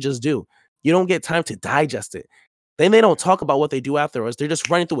 what did we just do? You don't get time to digest it. Then they don't talk about what they do afterwards. They're just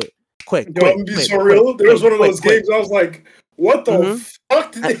running through it. Quick. There was one of those games. I was like, what the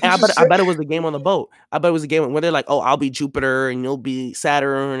fuck did they I bet it was the game on the boat. I bet it was the game where they're like, oh, I'll be Jupiter and you'll be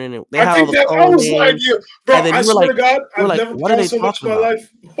Saturn. And they had all the I was like, bro, I swear to God, I've never played so much in my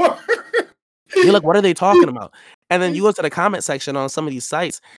life. You're like, what are they talking about? And then you go to the comment section on some of these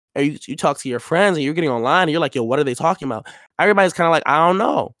sites and you talk to your friends and you're getting online and you're like, yo, what are they talking about? Everybody's kind of like, I don't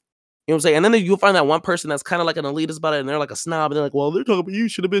know. You know what I'm saying? And then you'll find that one person that's kind of like an elitist about it and they're like a snob and they're like, well, they're talking about you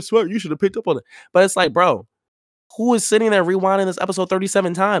should have been smart. You should have picked up on it. But it's like, bro, who is sitting there rewinding this episode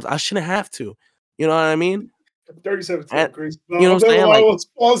 37 times? I shouldn't have to. You know what I mean? 37 times crazy. You know what I'm saying? Like, I was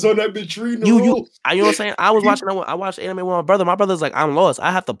paused on that bitch reading the rules. You know what I'm saying? I watched anime with my brother. My brother's like, I'm lost.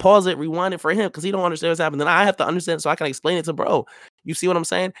 I have to pause it, rewind it for him because he don't understand what's happening. Then I have to understand so I can explain it to bro. You see what I'm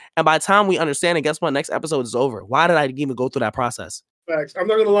saying? And by the time we understand it, guess what? Next episode is over. Why did I even go through that process? Facts. I'm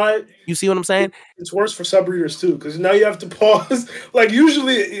not gonna lie. You see what I'm saying? It's worse for sub readers too, because now you have to pause. Like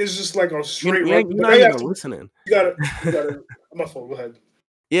usually it's just like on straight. You're not even listening. You gotta. My phone. Go ahead.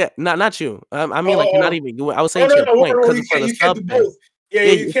 Yeah, not you. I mean, like you're not even. I was saying to your point because you can't do both. Yeah,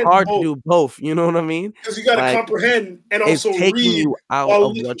 it's hard to do both. You know what I mean? Because you gotta comprehend and also it's taking read you out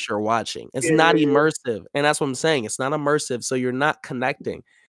of what you're watching. It's not immersive, and that's what I'm saying. It's not immersive, so you're not connecting.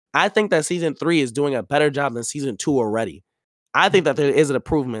 I think that season 3 is doing a better job than season 2 already. I think that there is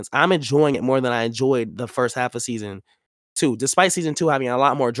improvements. I'm enjoying it more than I enjoyed the first half of season 2, despite season 2 having a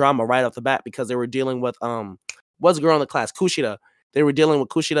lot more drama right off the bat because they were dealing with what's the girl in the class, Kushida. They were dealing with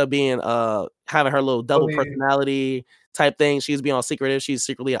Kushida being having her little double personality type thing. She's being all secretive. She's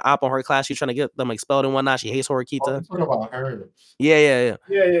secretly an op on her class. She's trying to get them expelled and whatnot. She hates Horikita. Talking about her. Yeah.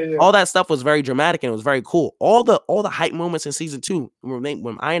 All that stuff was very dramatic and it was very cool. All the hype moments in season 2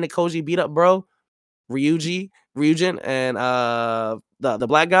 when I and Koji beat up bro, Ryujin and the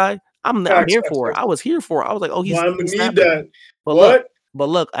black guy. I'm here for it. I was here for it. I was like, oh, he's I'm gonna need snapping. that. But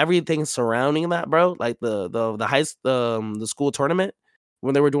look, everything surrounding that, bro, like the school tournament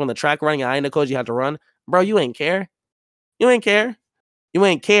when they were doing the track running, I and Koji had to run, bro. You ain't care. You ain't care. You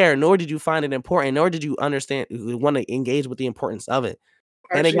ain't care. Nor did you find it important. Nor did you understand. Want to engage with the importance of it.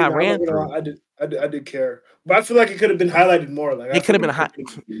 And actually, it got ran through. I did care, but I feel like it could have been highlighted more. Like it could have been high.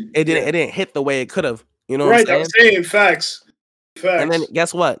 It didn't hit the way it could have. You know, right? What I'm saying? I'm saying facts. And then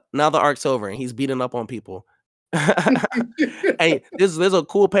guess what? Now the arc's over and he's beating up on people. Hey, there's a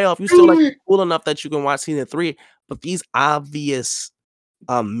cool payoff. You still like cool enough that you can watch season 3, but these obvious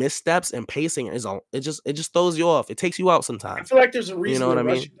missteps and pacing it just throws you off. It takes you out sometimes. I feel like there's a reason. You know what I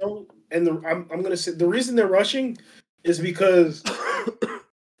mean? Rushing, and I'm gonna say the reason they're rushing is because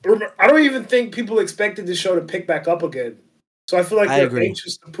I don't even think people expected the show to pick back up again. So I feel like they're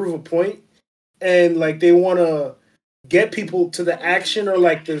anxious to prove a point, and like they want to get people to the action or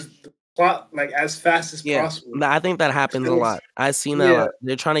like the plot like as fast as possible. I think that happens a lot. I've seen that a lot.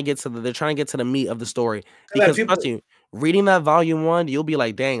 They're trying to get to the meat of the story. Because trust you, reading that volume 1, you'll be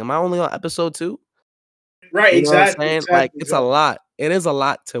like, dang, am I only on episode 2? Right, you know what I'm saying? Like it's a lot. It is a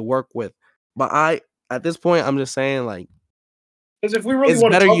lot to work with. But at this point, I'm just saying, like, because if we really it's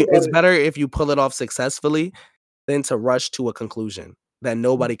better, it's better if you pull it off successfully than to rush to a conclusion that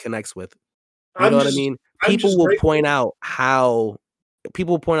nobody connects with. You know what I mean? People will point out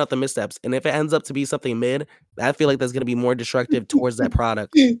the missteps, and if it ends up to be something mid, I feel like that's going to be more destructive towards that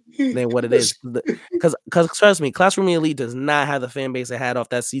product than what it is. Because trust me, Classroom Elite does not have the fan base it had off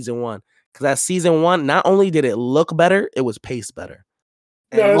that season 1. Because that season 1, not only did it look better, it was paced better.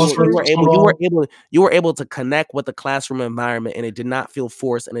 And you were able to connect with the classroom environment, and it did not feel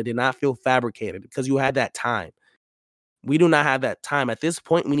forced and it did not feel fabricated because you had that time. We do not have that time. At this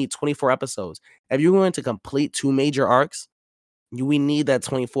point, we need 24 episodes. If you're going to complete 2 major arcs, we need that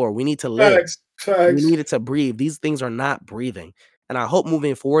 24. We need to live. We need it to breathe. These things are not breathing. And I hope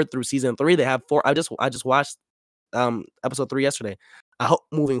moving forward through season 3, they have 4. I just watched episode 3 yesterday. I hope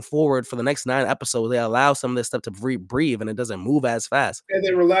moving forward for the next 9 episodes, they allow some of this stuff to breathe and it doesn't move as fast. And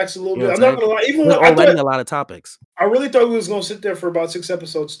they relax a little bit. I'm not gonna lie. Even already a lot of topics. I really thought we was gonna sit there for about 6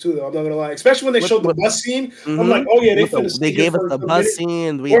 episodes too, though. I'm not gonna lie. Especially when they showed the bus scene. I'm like, oh yeah, they gave us the bus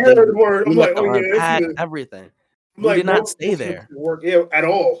scene. We I'm like, oh yeah, everything. I'm like, did not stay there. Work at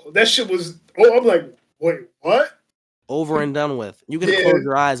all. That shit was. Oh, I'm like, wait, what? Over and done with. You could have closed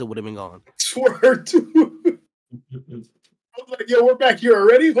your eyes; it would have been gone. Swear to. I was like, yo, we're back here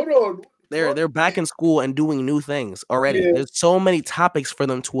already. Hold on. They're back in school and doing new things already. Yeah. There's so many topics for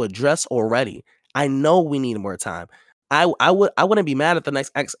them to address already. I know we need more time. I wouldn't be mad if the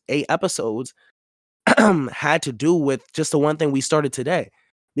next 8 episodes had to do with just the one thing we started today.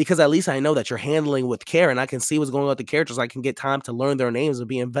 Because at least I know that you're handling with care and I can see what's going on with the characters. I can get time to learn their names and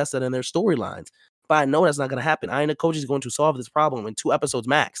be invested in their storylines. But I know that's not going to happen. I and the coach is going to solve this problem in 2 episodes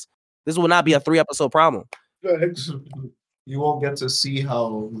max. This will not be a 3-episode problem. You won't get to see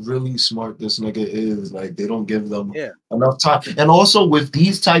how really smart this nigga is. Like, they don't give them enough time. And also with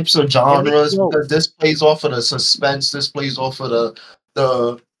these types of genres, because this plays off of the suspense, this plays off of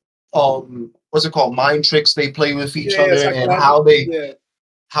the what's it called? Mind tricks they play with each other and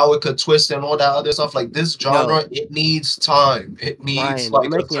how it could twist and all that other stuff. Like this genre, it needs time. It needs Ryan,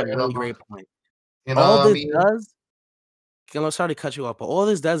 like a really great point. You know all this does. I'm sorry to cut you off, but all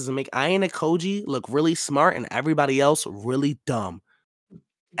this does is make Ayane Koji look really smart and everybody else really dumb.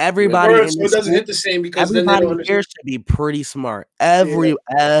 Everybody in it doesn't hit the same because everybody here should be pretty smart.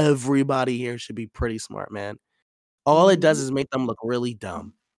 Everybody here should be pretty smart, man. All it does is make them look really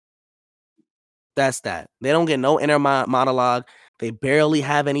dumb. That's that. They don't get no inner monologue. They barely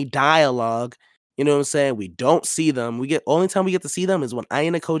have any dialogue. You know what I'm saying? We don't see them. Only time we get to see them is when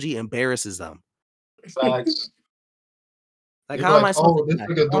Ayane Koji embarrasses them. Facts. Like, how am I supposed to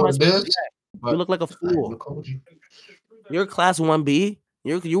do this? You look like a fool. You're class 1B.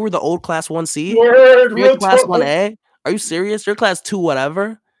 You were the old class 1C. You're class 1A. Are you serious? You're class 2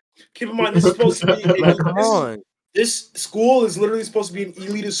 whatever. Keep in mind, this is supposed to be. Come on. This school is literally supposed to be an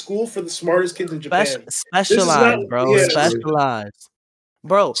elitist school for the smartest kids in Japan. Specialized, bro. Specialized.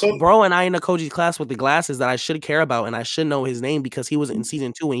 Bro, and Ayane Koji's class with the glasses that I should care about, and I should know his name because he was in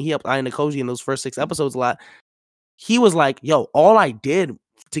season 2 and he helped Ayane Koji in those first 6 episodes a lot. He was like, yo, all I did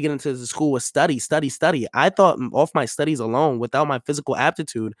to get into the school was study. I thought off my studies alone, without my physical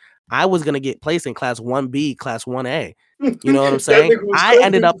aptitude, I was going to get placed in class 1B, class 1A. You know what I'm saying? I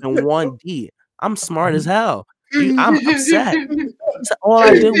ended up in 1D. I'm smart as hell. I'm upset. All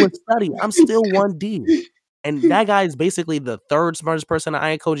I did was study. I'm still 1D. And that guy is basically the 3rd smartest person in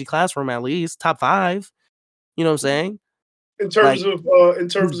Ayane Koji classroom, at least top 5. You know what I'm saying? In terms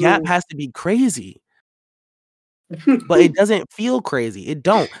Like, of gap has to be crazy. But it doesn't feel crazy. It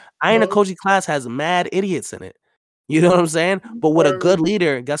don't. Iron Koji class has mad idiots in it. You know what I'm saying? But with a good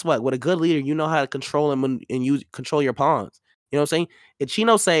leader, guess what? With a good leader, you know how to control him and you control your pawns. You know what I'm saying?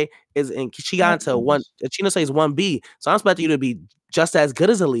 Ichinose is and she got into one. Ichinose is 1B, so I'm expecting you to be just as good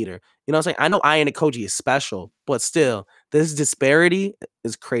as a leader. You know what I'm saying? I know Iron Koji is special, but still, this disparity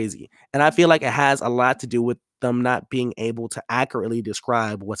is crazy, and I feel like it has a lot to do with them not being able to accurately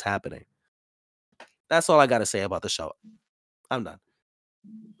describe what's happening. That's all I got to say about the show. I'm done.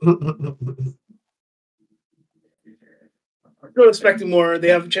 I'm still expecting more. They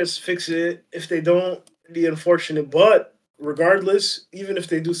have a chance to fix it. If they don't, it'd be unfortunate. But regardless, even if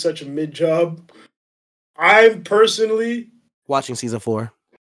they do such a mid job, I'm personally watching season 4.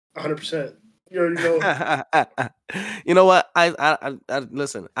 100%. You already know. You know what? I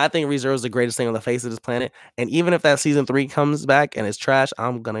listen. I think ReZero is the greatest thing on the face of this planet. And even if that season 3 comes back and it's trash,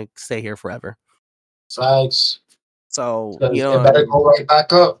 I'm gonna stay here forever. Facts. So you know, it better go right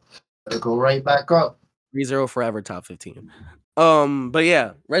back up. ReZero forever, top 15. But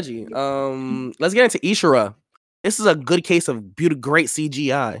yeah, Reggie. Let's get into Ishura. This is a good case of great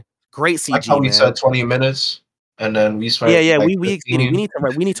CGI. Great CG. Like how we said 20 minutes, and then we spent. Yeah. Like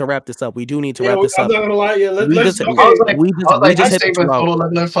we need to wrap this up. We do need to wrap this up. I'm not gonna lie. Yeah, we just hit the 2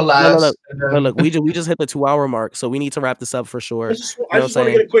 hour. For last. Look, we just hit the 2 hour mark, so we need to wrap this up for sure. I just want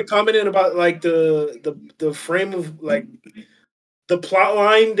to get a quick comment in about like the frame of like the plot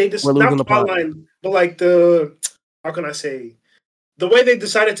line. They just not the plot line, but like how can I say, the way they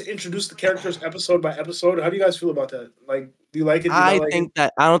decided to introduce the characters episode by episode. How do you guys feel about that? Like, do you like it? I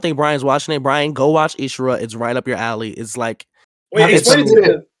don't think Brian's watching it. Brian, go watch Ishura. It's right up your alley. It's like,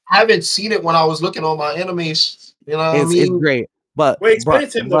 haven't seen it when I was looking on my animes. You know what I mean? It's great. But explain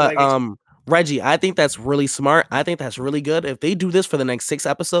it to him. Reggie, I think that's really smart. I think that's really good. If they do this for the next 6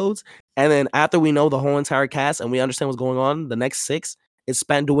 episodes, and then after we know the whole entire cast and we understand what's going on, the next 6 is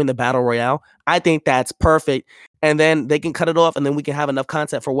spent doing the battle royale. I think that's perfect. And then they can cut it off, and then we can have enough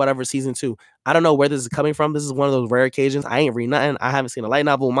content for whatever season 2. I don't know where this is coming from. This is one of those rare occasions. I ain't read nothing. I haven't seen a light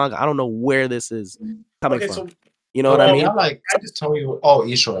novel, manga. I don't know where this is coming from. So, you know what I mean? I just tell you. Oh,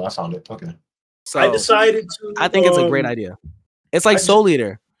 Ishura, I found it. Okay. So I decided to. I think it's a great idea. It's like Soul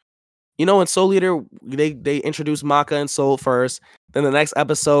Eater. You know, in Soul Eater, they introduce Maka and Soul first. Then the next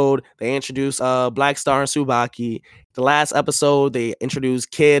episode, they introduce Black Star and Tsubaki. The last episode, they introduce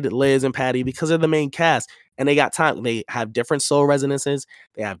Kid, Liz, and Patty because they're the main cast. And they got time. They have different soul resonances.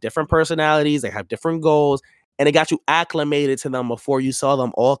 They have different personalities. They have different goals. And it got you acclimated to them before you saw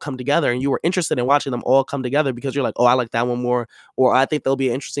them all come together. And you were interested in watching them all come together because you're like, oh, I like that one more. Or I think there'll be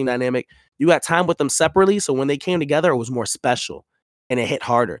an interesting dynamic. You got time with them separately. So when they came together, it was more special. And it hit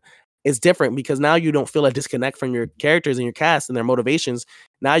harder. It's different because now you don't feel a disconnect from your characters and your cast and their motivations.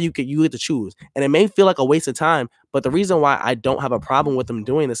 Now you get to choose. And it may feel like a waste of time, but the reason why I don't have a problem with them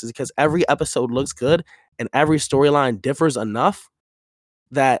doing this is because every episode looks good and every storyline differs enough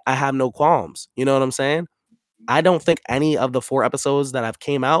that I have no qualms. You know what I'm saying? I don't think any of the 4 episodes that have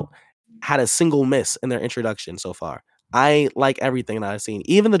came out had a single miss in their introduction so far. I like everything that I've seen.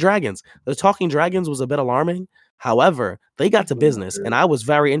 Even the dragons. The talking dragons was a bit alarming. However, they got to business, and I was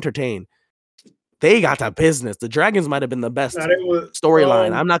very entertained. They got to business. The dragons might have been the best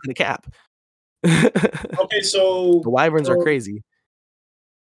storyline. I'm not going to cap. Okay, so the wyverns are crazy.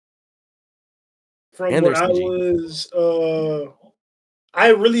 From what I was, I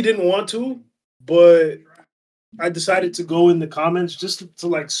really didn't want to, but I decided to go in the comments just to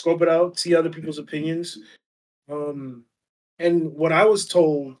like scope it out, see other people's opinions. And what I was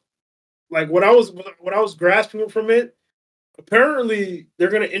told, like what I was grasping from it, apparently they're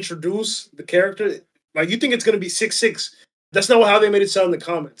gonna introduce the character. Like you think it's gonna be 6'6". That's not how they made it sound in the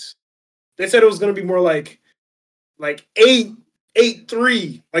comments. They said it was gonna be more like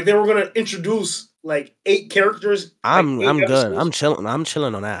 8'3". Like they were gonna introduce like 8 characters. I'm good. I'm chilling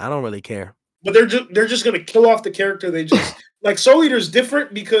on that. I don't really care. But they're just gonna kill off the character. They just like Soul Eater's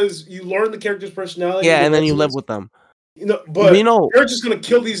different because you learn the character's personality. Yeah, and then you live with them. You know, but they're just gonna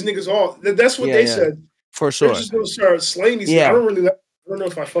kill these niggas all. That's what they said. For sure. They're just gonna start slaying these. Yeah. I don't know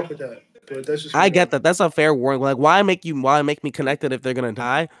if I fuck with that. But that's just. I get that. That's a fair warning. Like, why make me connected if they're gonna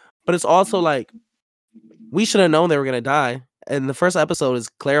die? But it's also like we should have known they were gonna die. And the first episode is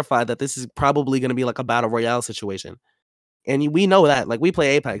clarified that this is probably gonna be like a battle royale situation. And we know that, like, we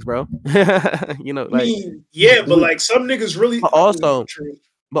play Apex, bro. You know, like, but like some niggas really. But also,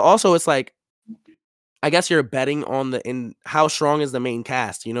 it's like, I guess you're betting on how strong is the main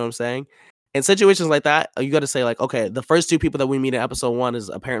cast. You know what I'm saying? In situations like that, you got to say like, okay, the first 2 people that we meet in episode 1 is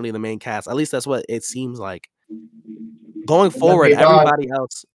apparently the main cast. At least that's what it seems like. going forward, everybody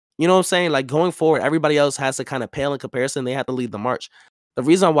else, you know what I'm saying? Like going forward, everybody else has to kind of pale in comparison. They have to lead the march. The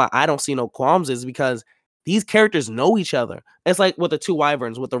reason why I don't see no qualms is because these characters know each other. It's like with the two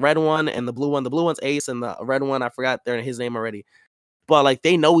wyverns, with the red one and the blue one. The blue one's Ace, and the red one, I forgot his name already. But like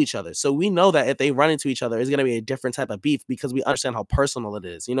they know each other. So we know that if they run into each other, it's gonna be a different type of beef because we understand how personal it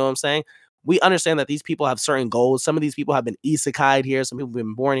is. You know what I'm saying? We understand that these people have certain goals. Some of these people have been isekai'd here. Some people have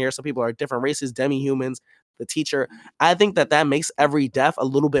been born here. Some people are different races, demi-humans, the teacher. I think that makes every death a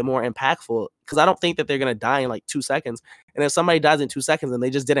little bit more impactful because I don't think that they're going to die in like 2 seconds. And if somebody dies in 2 seconds and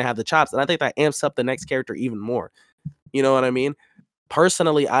they just didn't have the chops, then I think that amps up the next character even more. You know what I mean?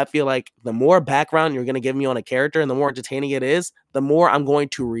 Personally, I feel like the more background you're going to give me on a character and the more entertaining it is, the more I'm going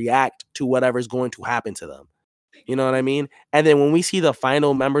to react to whatever's going to happen to them. You know what I mean? And then when we see the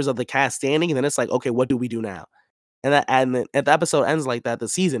final members of the cast standing, then it's like, okay, what do we do now? And then if the episode ends like that, if the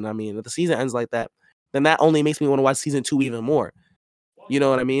season ends like that, then that only makes me want to watch season 2 even more. You know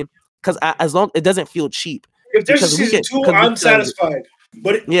what I mean? Because as long it doesn't feel cheap. If there's a season 2, I'm satisfied.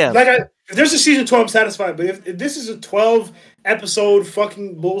 But if there's a season 2, I'm satisfied. But if this is a 12 episode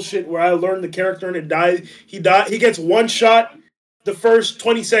fucking bullshit where I learn the character and he gets one shot the first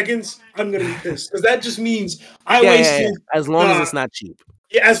 20 seconds, I'm gonna be pissed because that just means I wasted. As long as it's not cheap.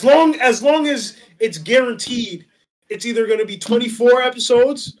 Yeah, as long as it's guaranteed, it's either gonna be 24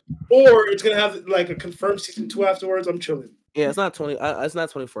 episodes or it's gonna have like a confirmed season 2 afterwards. I'm chilling. Yeah, it's not 20. It's not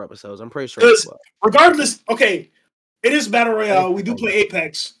 24 episodes. I'm pretty sure. Regardless, okay, it is Battle Royale. We do play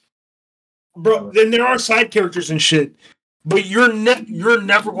Apex, bro. Then there are side characters and shit, but you're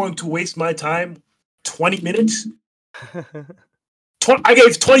never going to waste my time. 20 minutes. I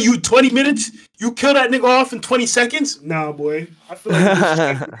gave 20 minutes. You kill that nigga off in 20 seconds? Nah, boy. I feel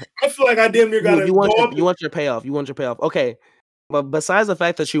like I damn near gotta. You want your payoff. You want your payoff. Okay, but besides the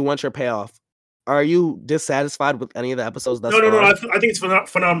fact that you want your payoff, are you dissatisfied with any of the episodes? No. I think it's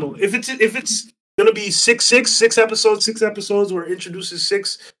phenomenal. If it's gonna be six episodes where it introduces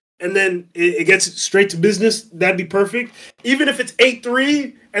 6, and then it gets straight to business, that'd be perfect. Even if it's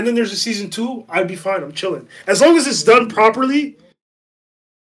 8-3 and then there's a season 2, I'd be fine. I'm chilling as long as it's done properly.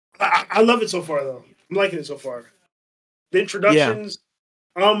 I love it so far, though. I'm liking it so far. The introductions,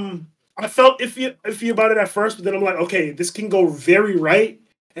 I felt iffy about it at first, but then I'm like, okay, this can go very right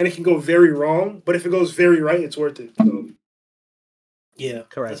and it can go very wrong. But if it goes very right, it's worth it. So, yeah,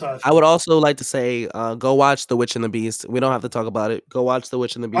 correct. I would also like to say, go watch The Witch and the Beast. We don't have to talk about it. Go watch The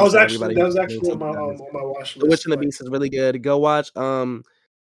Witch and the Beast. That was actually on my watch list. The Witch and the Beast is really good. Go watch.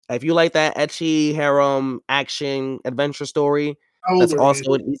 If you like that ecchi harem action adventure story. That's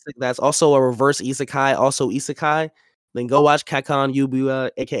also a reverse isekai, also isekai. Then go watch Kakon Yubuya,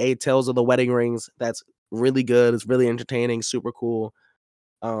 aka Tales of the Wedding Rings. That's really good. It's really entertaining, super cool.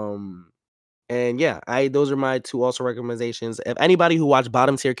 And yeah, those are my 2 also recommendations. If anybody who watched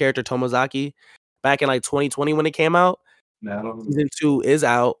bottom tier character Tomozaki back in like 2020 when it came out, season 2 is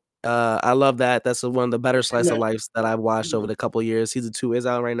out. I love that. That's one of the better slice of life that I've watched over the couple years. Season 2 is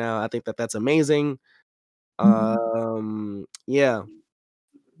out right now. I think that's amazing. Yeah.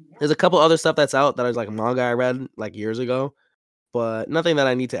 There's a couple other stuff that's out that is like manga I read like years ago, but nothing that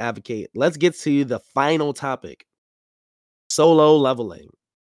I need to advocate. Let's get to the final topic. Solo leveling.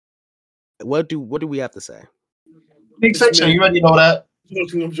 What do we have to say? Big section, you already know that.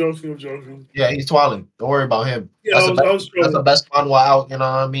 I'm joking. Yeah, he's twirling. Don't worry about him. Yeah, that's the best manhwa out, you know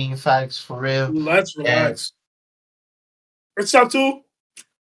what I mean? Facts, for real. Let's relax. It's top 2.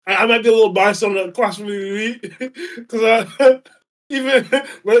 I might be a little biased on the class because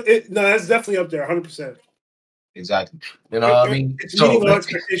that's definitely up there, 100%. Exactly. You know what I mean? It's meeting all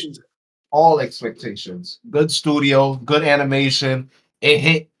expectations. All expectations. Good studio, good animation. It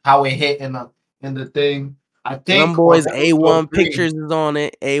hit how it hit in the thing. I think them boys A1 Pictures is on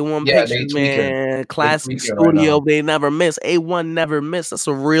it. A1 Pictures, man. Classic studio. Right, they never miss. A1 never miss. That's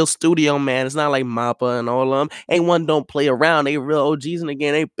a real studio, man. It's not like Mappa and all of them. A1 don't play around. They real OGs, and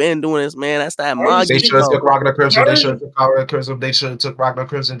again, they've been doing this, man. That's that Magi. They should have took Ragnar Crimson. They should have took Kara Crimson. They should have took Ragnar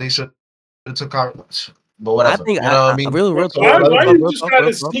Crimson. They should have took Kara. But whatever. I think, you know what I mean? Real talk. I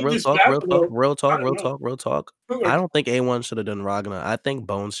don't think A1 should have done Ragnar. I think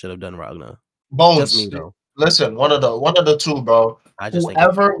Bones should have done Ragnar. Bones. Just me, though. Listen, one of the 2, bro.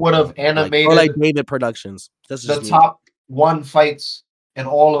 Whoever would have animated like David Productions. That's just the top 1 fights in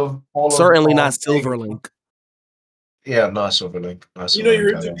all certainly not Silverlink. Yeah, not Silverlink. You know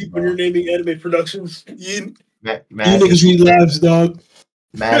you're too deep when you're naming anime productions. You niggas need labs, dog.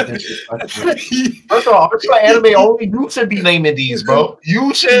 Mad disrespectful. First of all, I'm sure anime only you should be naming these, bro.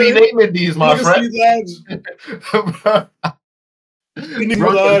 You should be naming these, my friend. You need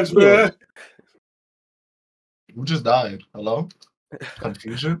labs, man. Who just died? Hello?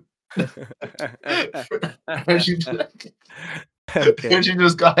 Confusion? Reggie just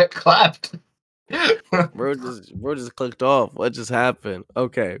got clapped. bro just clicked off. What just happened?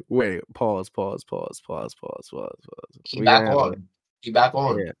 Okay, wait. Pause. He back on.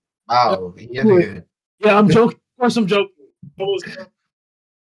 Yeah. Wow. Yeah, I'm joking. Of course, I'm joking.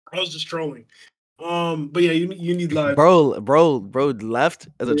 I was just trolling. But yeah, you need live. Bro left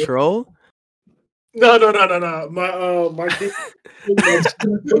as a troll. No. My thing.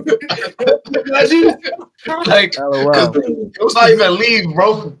 Like, it was not even leave,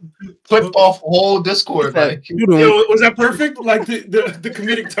 bro. Flipped off whole Discord. Like, yo, was that perfect? Like the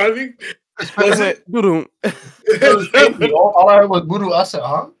comedic timing? Was it? All I heard was Voodoo. I said,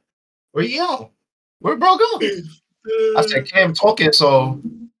 huh? Where you at? Where bro go? I said, Cam talking, so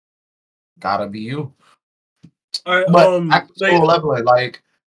gotta be you. All right, but Solo Leveling, like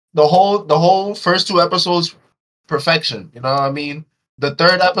the whole first 2 episodes, perfection. You know what I mean? The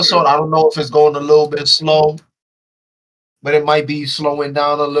 3rd episode, I don't know if it's going a little bit slow, but it might be slowing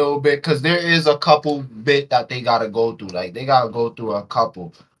down a little bit because there is a couple bit that they gotta go through. Like they gotta go through a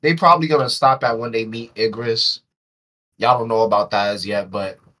couple. They probably gonna stop at when they meet Igris. Y'all don't know about that as yet,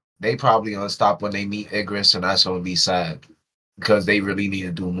 but they probably gonna stop when they meet Igris, and that's gonna be sad because they really need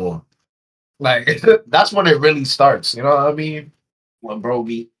to do more. Like that's when it really starts. You know what I mean? When bro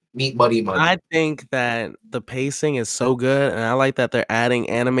meet Buddy Money. I think that the pacing is so good, and I like that they're adding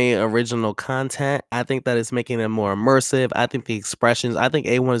anime original content. I think that it's making it more immersive. I think the expressions. I think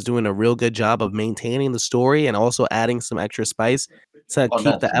A1 is doing a real good job of maintaining the story and also adding some extra spice to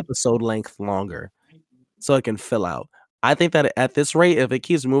keep the episode length longer, so it can fill out. I think that at this rate, if it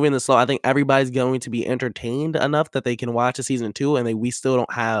keeps moving this slow, I think everybody's going to be entertained enough that they can watch a season 2, and we still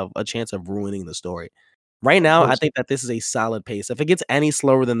don't have a chance of ruining the story. Right now, I think that this is a solid pace. If it gets any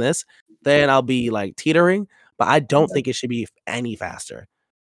slower than this, then I'll be like teetering, but I don't think it should be any faster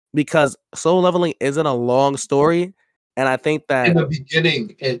because Solo Leveling isn't a long story, and I think that in the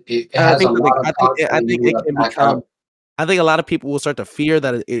beginning it has a lot of content. I think it can become. I think a lot of people will start to fear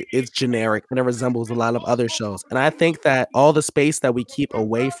that it's generic and it resembles a lot of other shows. And I think that all the space that we keep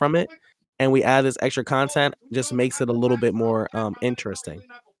away from it and we add this extra content just makes it a little bit more interesting.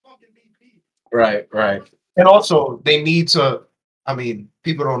 Right. And also they need to, I mean,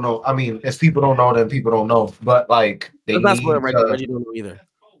 people don't know. I mean, if people don't know, then people don't know. But like they Reggie don't know either.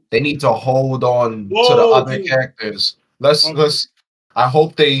 They need to hold on to the other characters. Let's I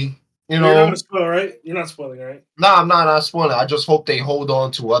hope they You're not gonna spoil, right? You're not spoiling, right? No, I'm not spoiling. I just hope they hold on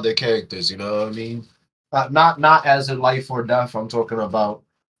to other characters. You know what I mean? Not as in life or death. I'm talking about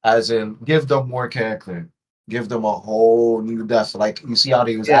as in give them more character, give them a whole new death. Like you see how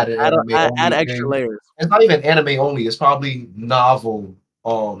they was added add extra layers. It's not even anime only. It's probably novel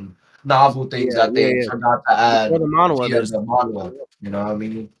things that they forgot to add. For the manhwa, you know what I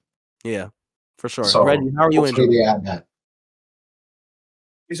mean? Yeah, for sure. So, Reggie, how are you enjoying it?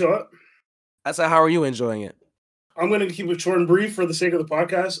 You saw it? I said, how are you enjoying it? I'm going to keep it short and brief for the sake of the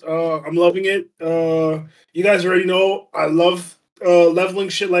podcast. I'm loving it. You guys already know I love leveling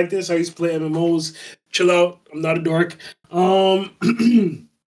shit like this. I used to play MMOs. Chill out. I'm not a dork. Don't you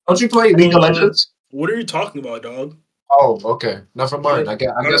play League of Legends? What are you talking about, dog? Oh, okay. Never mind. I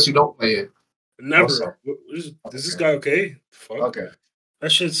guess you don't play it. Never. Is this guy okay? Fuck. Okay.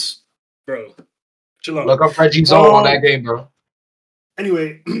 That shit's... Bro. Chill out. Look up Reggie Zone on that game, bro.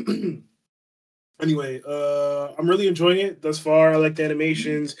 Anyway, I'm really enjoying it thus far. I like the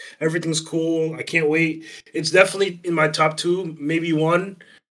animations. Everything's cool. I can't wait. It's definitely in my top 2, maybe 1,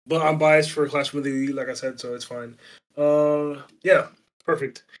 but I'm biased for Clash of the Elite, like I said, so it's fine. Yeah,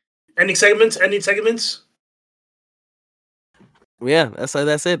 perfect. Any segments? Yeah, that's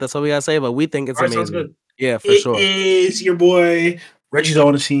it. That's all we gotta say. But we think it's amazing. Sounds good. Yeah, for sure. It is your boy Reggie's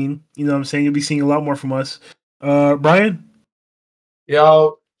on the scene. You know what I'm saying? You'll be seeing a lot more from us. Brian.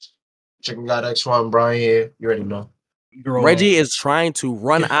 Yo, Chicken God X1, Brian here. You already know. Reggie is trying to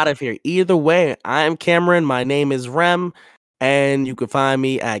run out of here. Either way, I'm Cameron. My name is Rem. And you can find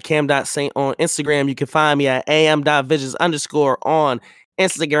me at cam.saint on Instagram. You can find me at am.visions_ on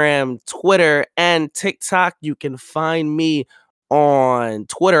Instagram, Twitter, and TikTok. You can find me on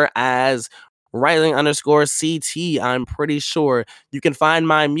Twitter as Rising_CT. I'm pretty sure you can find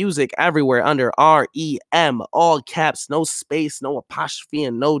my music everywhere under REM, all caps, no space, no apostrophe,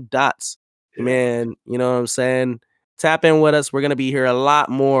 and no dots. Yeah. Man, you know what I'm saying? Tap in with us. We're going to be here a lot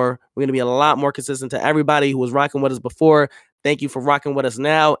more. We're going to be a lot more consistent to everybody who was rocking with us before. Thank you for rocking with us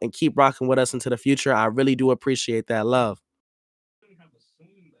now and keep rocking with us into the future. I really do appreciate that love.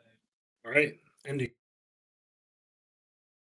 All right. Ending.